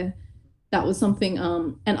there? That was something,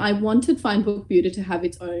 and I wanted Fine Book Beauty to have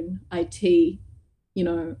its own IT,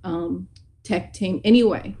 tech team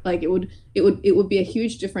anyway. Like it would be a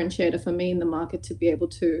huge differentiator for me in the market to be able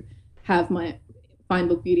to have my Fine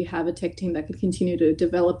Book Beauty have a tech team that could continue to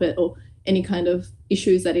develop it, or any kind of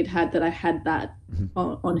issues that it had, that I had that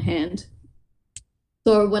on hand.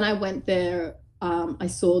 So when I went there, I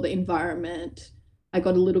saw the environment. I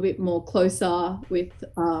got a little bit more closer with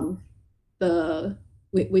the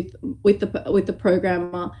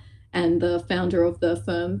programmer and the founder of the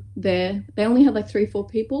firm there. They only had like 3-4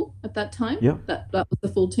 people at that time. Yeah. That was the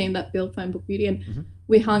full team that built Fine Book Beauty. And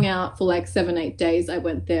we hung out for like 7-8 days. I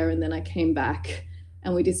went there and then I came back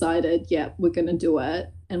and we decided, we're going to do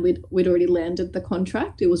it. And we'd already landed the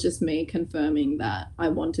contract. It was just me confirming that I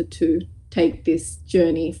wanted to take this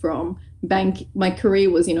journey from my career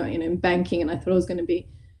was, in banking, and I thought I was going to be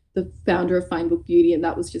the founder of Fine Book Beauty, and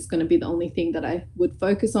that was just going to be the only thing that I would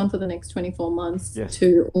focus on for the next 24 months. Yes.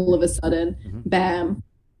 To all of a sudden, bam,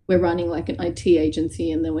 we're running like an IT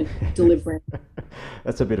agency, and then we're delivering.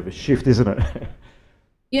 That's a bit of a shift, isn't it?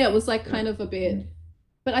 Yeah, it was like kind of a bit,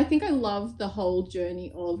 but I think I love the whole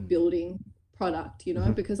journey of building product,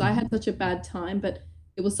 because I had such a bad time, but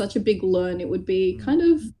it was such a big learn. It would be kind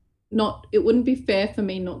of it wouldn't be fair for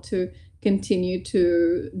me not to continue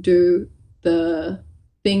to do the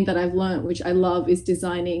thing that I've learned, which I love, is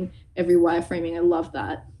designing every wireframing. I love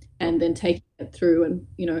that. And then taking it through and,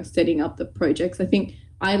 setting up the projects. I think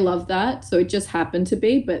I love that. So it just happened to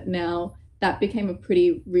be, but now that became a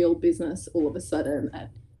pretty real business all of a sudden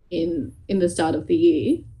in the start of the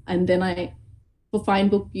year. And then for Fine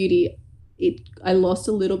Book Beauty, I lost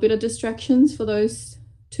a little bit of distractions for those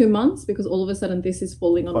 2 months, because all of a sudden this is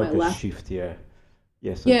falling on my lap. Shift, yeah.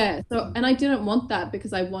 Yes. Yeah. So, and I didn't want that,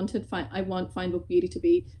 because I want Fine Book Beauty to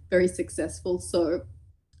be very successful. So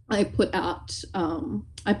I put out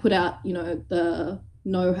I put out an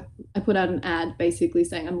ad basically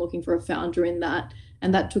saying I'm looking for a founder in that,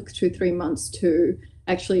 and that took 2-3 months to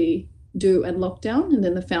actually do and lock down, and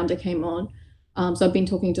then the founder came on. So I've been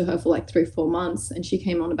talking to her for like 3-4 months, and she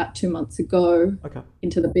came on about 2 months ago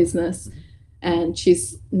into the business. And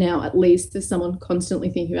she's now, at least, there's someone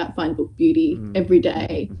constantly thinking about Fine Book Beauty every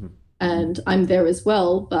day. And I'm there as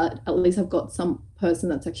well, but at least I've got some person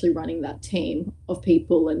that's actually running that team of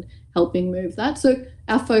people and helping move that. So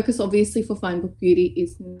our focus, obviously, for Fine Book Beauty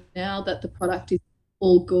is, now that the product is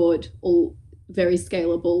all good, all very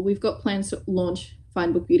scalable, we've got plans to launch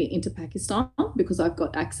Fine Book Beauty into Pakistan, because I've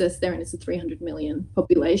got access there, and it's a 300 million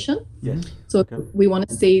population. Yes. So we want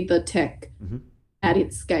to see the tech at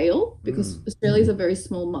its scale, because Australia is a very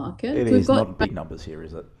small market. It is not big numbers here,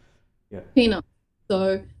 is it? Yeah. Peanuts.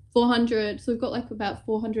 So 400. So we've got like about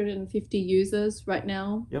 450 users right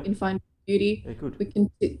now in Fine Book Beauty. Yeah, good. We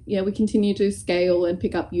continue to scale and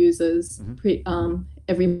pick up users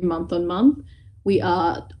every month on month. We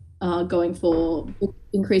are going for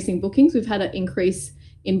increasing bookings. We've had an increase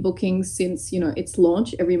in bookings since its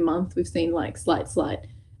launch. Every month we've seen like slight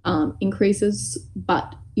increases,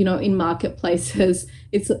 but in marketplaces,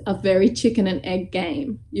 it's a very chicken and egg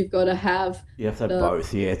game. You've got to have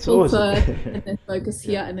both. Yeah, it's always and then focus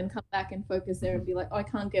here, and then come back and focus there, and be like, oh, I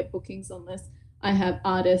can't get bookings on this. I have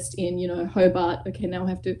artists in Hobart. Okay, now I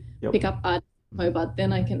have to pick up artists in Hobart.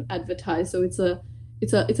 Then I can advertise. So it's a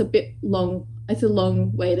bit long. It's a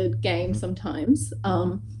long-weighted game sometimes.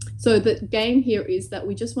 So the game here is that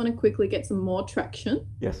we just want to quickly get some more traction.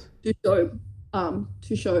 Yes.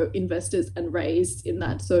 To show investors and raise in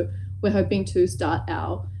that. So we're hoping to start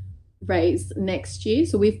our raise next year.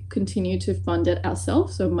 So we've continued to fund it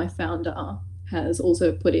ourselves. So my founder has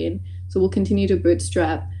also put in. So we'll continue to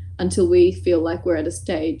bootstrap until we feel like we're at a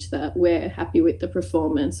stage that we're happy with the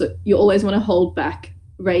performance. So you always want to hold back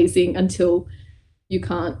raising until you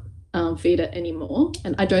can't feed it anymore.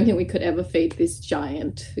 And I don't think we could ever feed this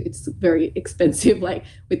giant. It's very expensive, like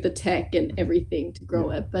with the tech and everything to grow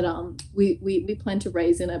it. But we plan to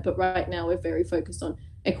raise in it. But right now we're very focused on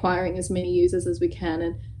acquiring as many users as we can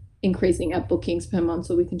and increasing our bookings per month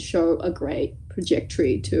so we can show a great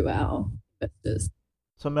trajectory to our investors.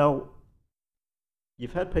 So Mel,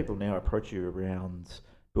 you've had people now approach you around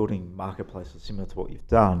building marketplaces similar to what you've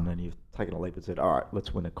done, and you've taken a leap and said, all right,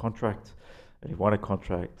 let's win a contract. And you've won a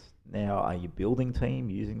contract. Now, are you building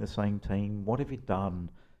team, using the same team? What have you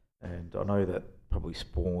done? And I know that probably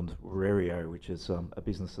spawned Rerio, which is a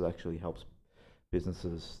business that actually helps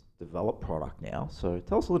businesses develop product now. So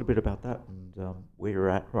tell us a little bit about that and where you're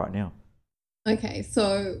at right now. Okay,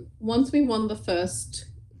 so once we won the first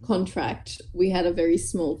contract, we had a very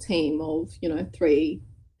small team of 3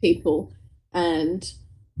 people, and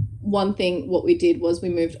one thing what we did was we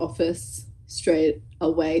moved office straight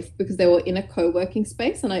away because they were in a co-working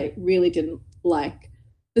space and I really didn't like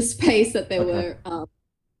the space that they were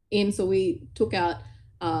in, so we took out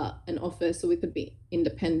an office so we could be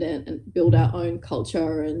independent and build our own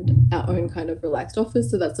culture and our own kind of relaxed office.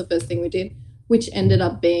 So that's the first thing we did, which ended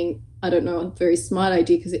up being, I don't know, a very smart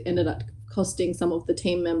idea because it ended up costing some of the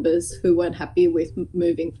team members who weren't happy with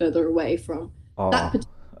moving further away from that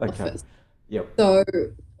particular office. Yep. So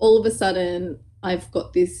all of a sudden, I've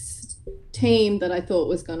got this team that I thought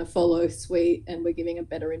was going to follow suite, and we're giving a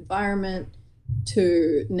better environment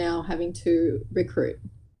to now having to recruit.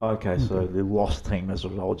 Okay, so the lost team as a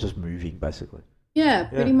result, just moving basically. Yeah,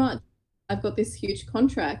 pretty much. I've got this huge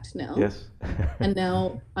contract now. Yes. And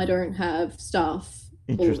now I don't have staff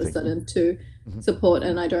all of a sudden to support,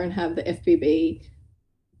 and I don't have the FBB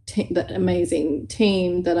that amazing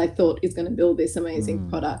team that I thought is going to build this amazing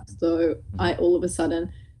product. So I all of a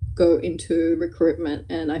sudden go into recruitment,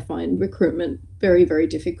 and I find recruitment very, very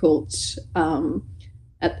difficult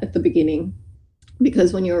at the beginning,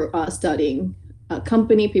 because when you're starting a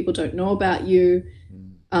company, people don't know about you.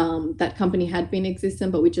 That company had been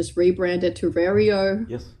existent, but we just rebranded to Rerio.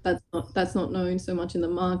 Yes. That's not known so much in the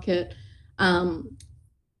market.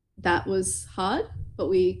 That was hard, but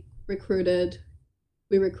we recruited,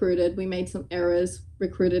 we made some errors,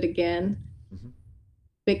 recruited again,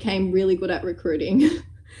 became really good at recruiting.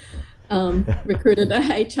 Recruited a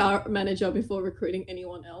HR manager before recruiting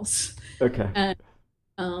anyone else. Okay. And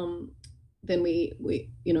then we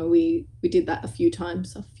did that a few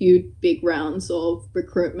times, a few big rounds of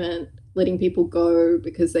recruitment, letting people go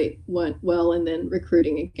because they weren't well, and then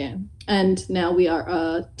recruiting again. And now we are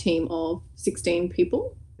a team of 16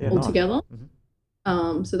 people altogether.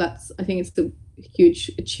 Nice. So that's, I think it's a huge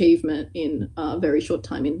achievement in a very short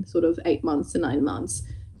time, in sort of 8 months to 9 months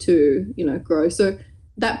to, grow. So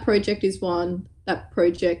that project is one. That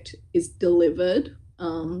project is delivered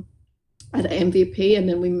at MVP, and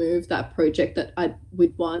then we moved that project that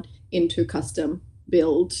we'd won into custom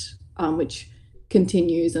build, which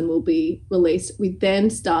continues and will be released. We then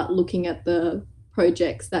start looking at the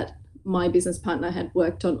projects that my business partner had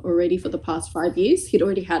worked on already for the past 5 years. He'd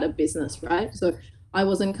already had a business, right? So I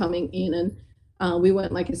wasn't coming in and we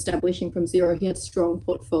weren't like establishing from zero. He had a strong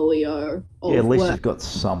portfolio of at least work. you've got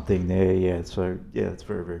something there. Yeah. So it's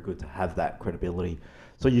very, very good to have that credibility.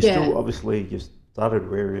 So you still obviously you started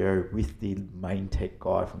Rerio with the main tech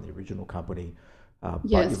guy from the original company, but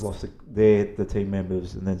you've lost the team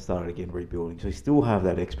members and then started again rebuilding. So you still have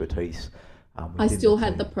that expertise. I still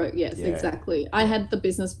had the exactly. I had the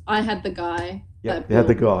business. I had the guy. Yeah, you had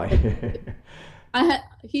the guy.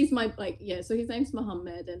 He's my so his name's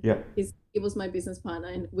Mohammed, and he was my business partner,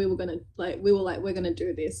 and we're gonna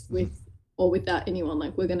do this with or without anyone.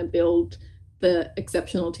 Like, we're gonna build the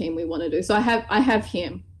exceptional team we want to do. So I have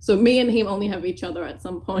him. So me and him only have each other at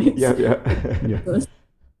some point. Yeah.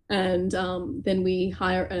 And then we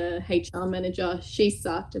hire a HR manager. She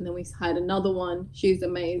sucked, and then we hired another one. She's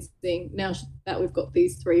amazing. Now that we've got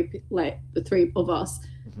these three, the three of us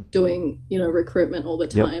doing, recruitment all the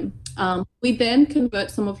time. We then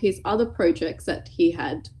convert some of his other projects that he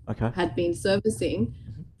had been servicing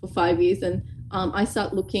for 5 years, and I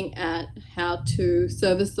start looking at how to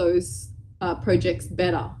service those projects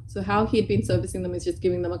better. So how he had been servicing them is just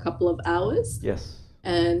giving them a couple of hours. Yes.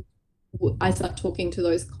 And I start talking to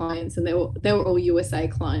those clients, and they were all USA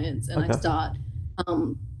clients, and I start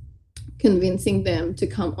convincing them to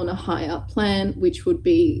come on a higher plan, which would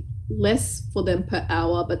be less for them per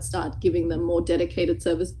hour, but start giving them more dedicated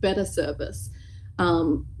service, better service.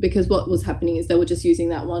 Because what was happening is they were just using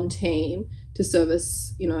that one team to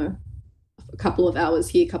service, a couple of hours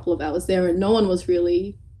here, a couple of hours there, and no one was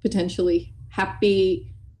really potentially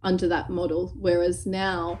happy under that model. Whereas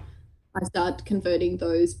now I start converting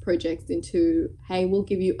those projects into, hey, we'll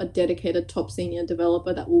give you a dedicated top senior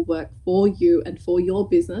developer that will work for you and for your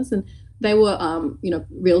business. And they were,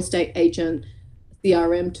 real estate agent,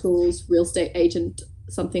 CRM tools, real estate agent,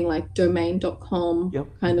 something like domain.com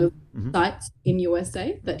kind of sites in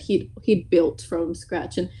USA that he'd built from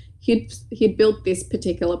scratch. And he'd built this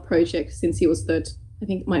particular project since he was 13. I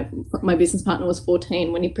think my business partner was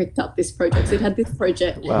 14 when he picked up this project. So he'd had this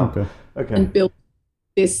project and built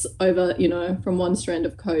this over, from one strand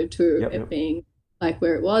of code to it being like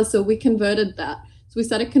where it was. So we converted that. So we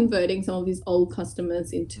started converting some of these old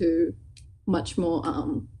customers into much more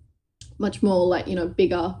like,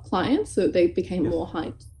 bigger clients. So they became more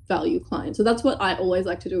high value clients. So that's what I always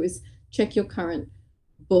like to do, is check your current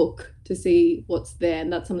book to see what's there.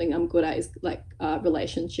 And that's something I'm good at, is like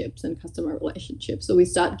relationships and customer relationships. So we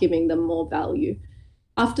start giving them more value.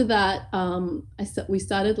 After that, we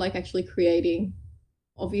started like actually creating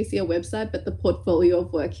obviously a website, but the portfolio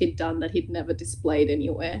of work he'd done that he'd never displayed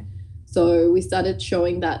anywhere. So we started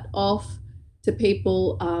showing that off to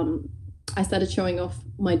people. I started showing off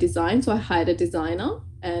my design. So I hired a designer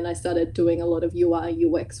and I started doing a lot of UI,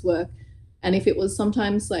 UX work. And if it was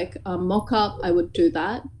sometimes like a mock-up, I would do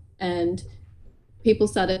that. And people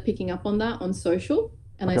started picking up on that on social.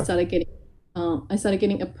 And I started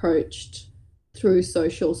getting approached through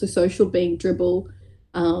social. So social being Dribbble.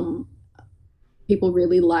 People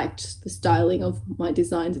really liked the styling of my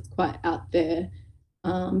designs. It's quite out there.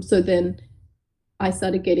 So then I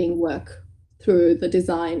started getting work through the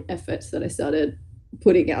design efforts that I started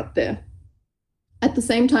putting out there. At the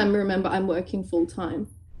same time, remember, I'm working full time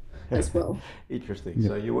as well. Interesting. Yeah.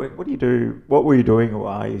 So you work. What do you do? What were you doing, or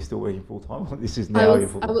are you still working full time? This is now your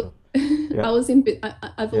full time.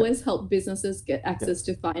 I've always helped businesses get access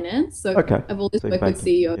to finance. So I've always worked with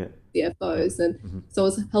CEOs, CFOs, and so I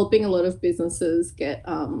was helping a lot of businesses get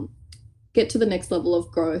to the next level of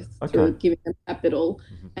growth through giving them capital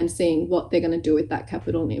and seeing what they're going to do with that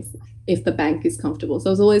capital, and if the bank is comfortable. So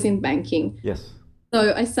I was always in banking. Yes.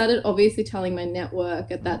 So I started obviously telling my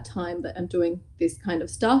network at that time that I'm doing this kind of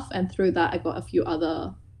stuff, and through that I got a few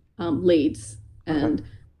other leads and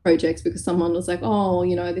projects, because someone was like, oh,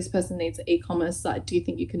 this person needs an e-commerce site. Do you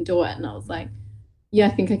think you can do it? And I was like, yeah, I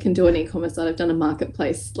think I can do an e-commerce site. I've done a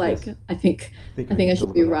marketplace. Like, yes. I think I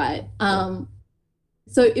should be right.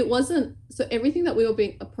 So it wasn't, so everything that we were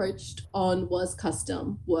being approached on was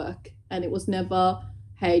custom work, and it was never,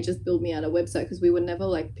 hey, just build me out a website, because we were never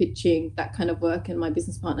like pitching that kind of work, and my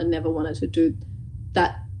business partner never wanted to do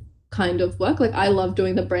that kind of work. Like, I love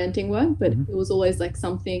doing the branding work, but it was always like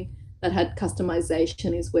something that had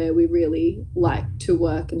customization is where we really like to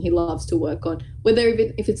work, and he loves to work on, whether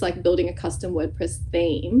if it's like building a custom WordPress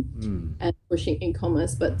theme and pushing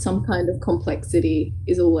e-commerce, but some kind of complexity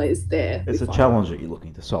is always there. It's a challenge that you're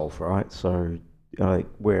looking to solve, right? So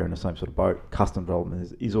we're in the same sort of boat. Custom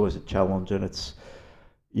development is always a challenge, and it's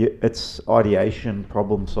ideation,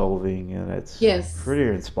 problem solving, and it's pretty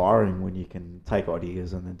inspiring when you can take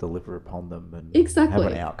ideas and then deliver upon them and have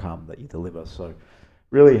an outcome that you deliver. So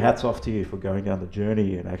really hats off to you for going down the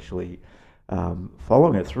journey and actually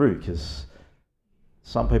following it through, because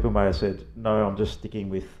some people may have said, no, I'm just sticking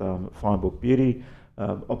with Fine Book Beauty.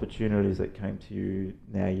 Opportunities that came to you,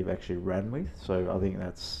 now you've actually ran with. So I think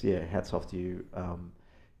that's, hats off to you.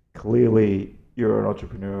 Clearly, you're an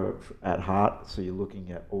entrepreneur at heart, so you're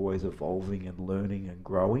looking at always evolving and learning and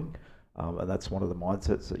growing. And that's one of the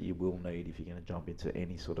mindsets that you will need if you're going to jump into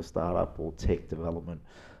any sort of startup or tech development.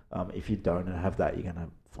 If you don't have that, you're going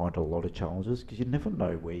to find a lot of challenges, because you never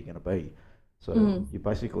know where you're going to be. So you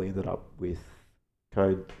basically ended up with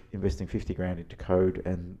Code, investing 50 grand into Code,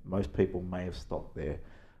 and most people may have stopped there.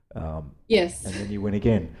 Yes. And then you went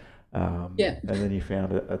again. And then you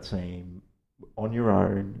found a team on your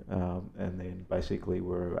own, and then basically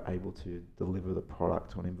were able to deliver the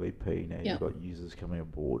product on MVP. Now you've got users coming on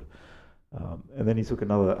board. And then you took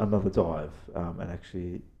another dive and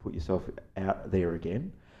actually put yourself out there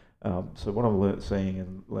again. So what I'm seeing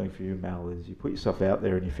and learning from you, Mal, is you put yourself out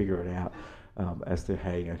there and you figure it out as to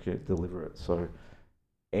how you actually deliver it. So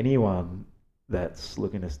anyone that's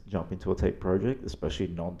looking to jump into a tech project, especially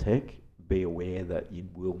non-tech, be aware that you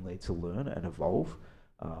will need to learn and evolve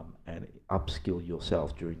and upskill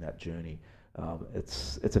yourself during that journey.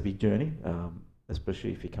 It's a big journey,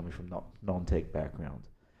 especially if you're coming from non-tech background.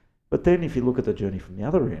 But then if you look at the journey from the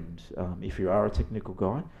other end, if you are a technical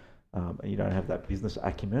guy and you don't have that business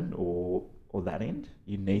acumen or that end,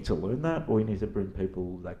 you need to learn that, or you need to bring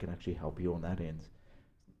people that can actually help you on that end.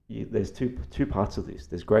 There's two parts of this.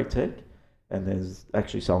 There's great tech, and there's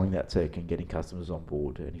actually selling that tech and getting customers on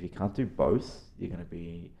board. And if you can't do both, you're going to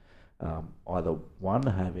be either one,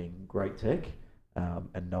 having great tech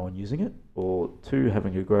and no one using it, or two,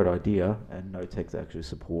 having a great idea and no tech to actually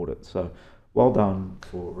support it. So well done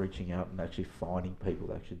for reaching out and actually finding people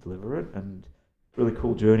to actually deliver it, and really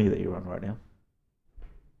cool journey that you're on right now.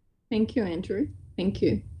 Thank you, Andrew. Thank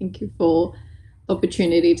you for the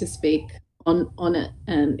opportunity to speak on it,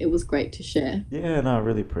 and it was great to share. Yeah, no, I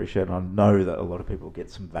really appreciate it. I know that a lot of people get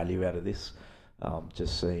some value out of this,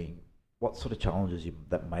 just seeing what sort of challenges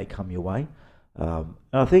that may come your way. And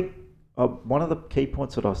I think one of the key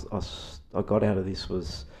points that I got out of this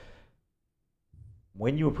was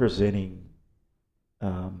when you were presenting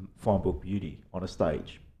Fine Book Beauty on a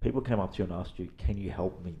stage, people came up to you and asked you, can you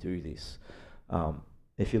help me do this?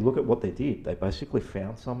 If you look at what they did, they basically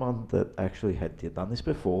found someone that actually had done this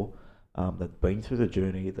before, that'd been through the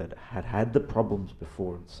journey, that had the problems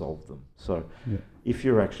before and solved them. So if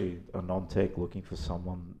you're actually a non-tech looking for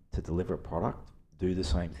someone to deliver a product, do the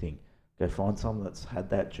same thing. Go find someone that's had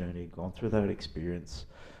that journey, gone through that experience,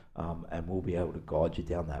 and we'll be able to guide you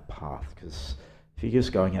down that path. Because if you're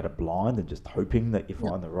just going at it blind and just hoping that you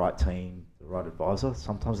find the right team, the right advisor,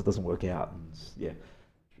 sometimes it doesn't work out. And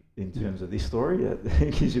in terms of this story, it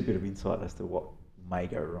gives you a bit of insight as to what may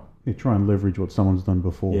go wrong. You try and leverage what someone's done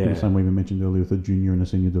before. In the same way we mentioned earlier with a junior and a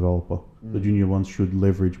senior developer. The junior ones should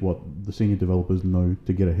leverage what the senior developers know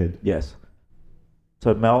to get ahead. Yes.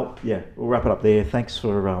 So Mel, we'll wrap it up there. Thanks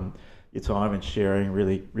for your time and sharing.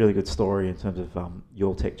 Really, really good story in terms of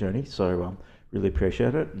your tech journey. So really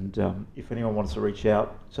appreciate it. And if anyone wants to reach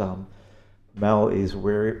out, Mel is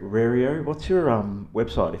Rario. What's your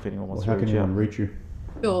website if anyone wants to reach out? How can anyone reach you?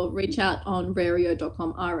 Sure, reach out on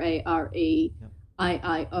rario.com,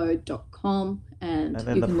 RAREIIO.com, and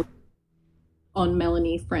you can look on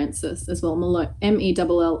Melanie Francis as well, MELLONE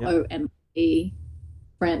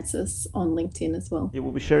Francis on LinkedIn as well. Yeah,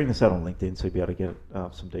 we'll be sharing this out on LinkedIn, so you'll be able to get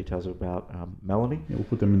some details about Melanie. Yeah, we'll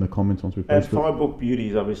put them in the comments once we post it. And Fine Book Beauty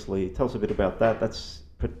is obviously, tell us a bit about that. That's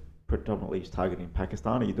predominantly targeting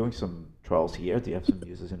Pakistan. Are you doing some trials here? Do you have some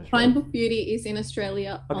users in Australia? Fine Book Beauty is in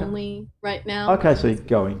Australia only right now. Okay, so you're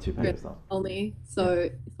going to Pakistan. Only, so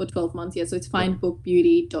for 12 months, so it's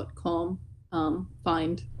findbookbeauty.com,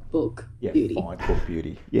 Find Book Beauty. Fine Book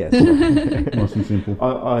Beauty, yes. Nice and simple.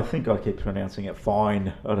 I think I keep pronouncing it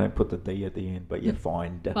fine. I don't put the D at the end, but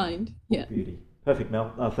Find Beauty. Perfect,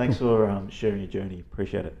 Mel. Thanks for sharing your journey.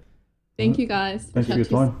 Appreciate it. Thank you, guys. Thanks for your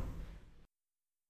time.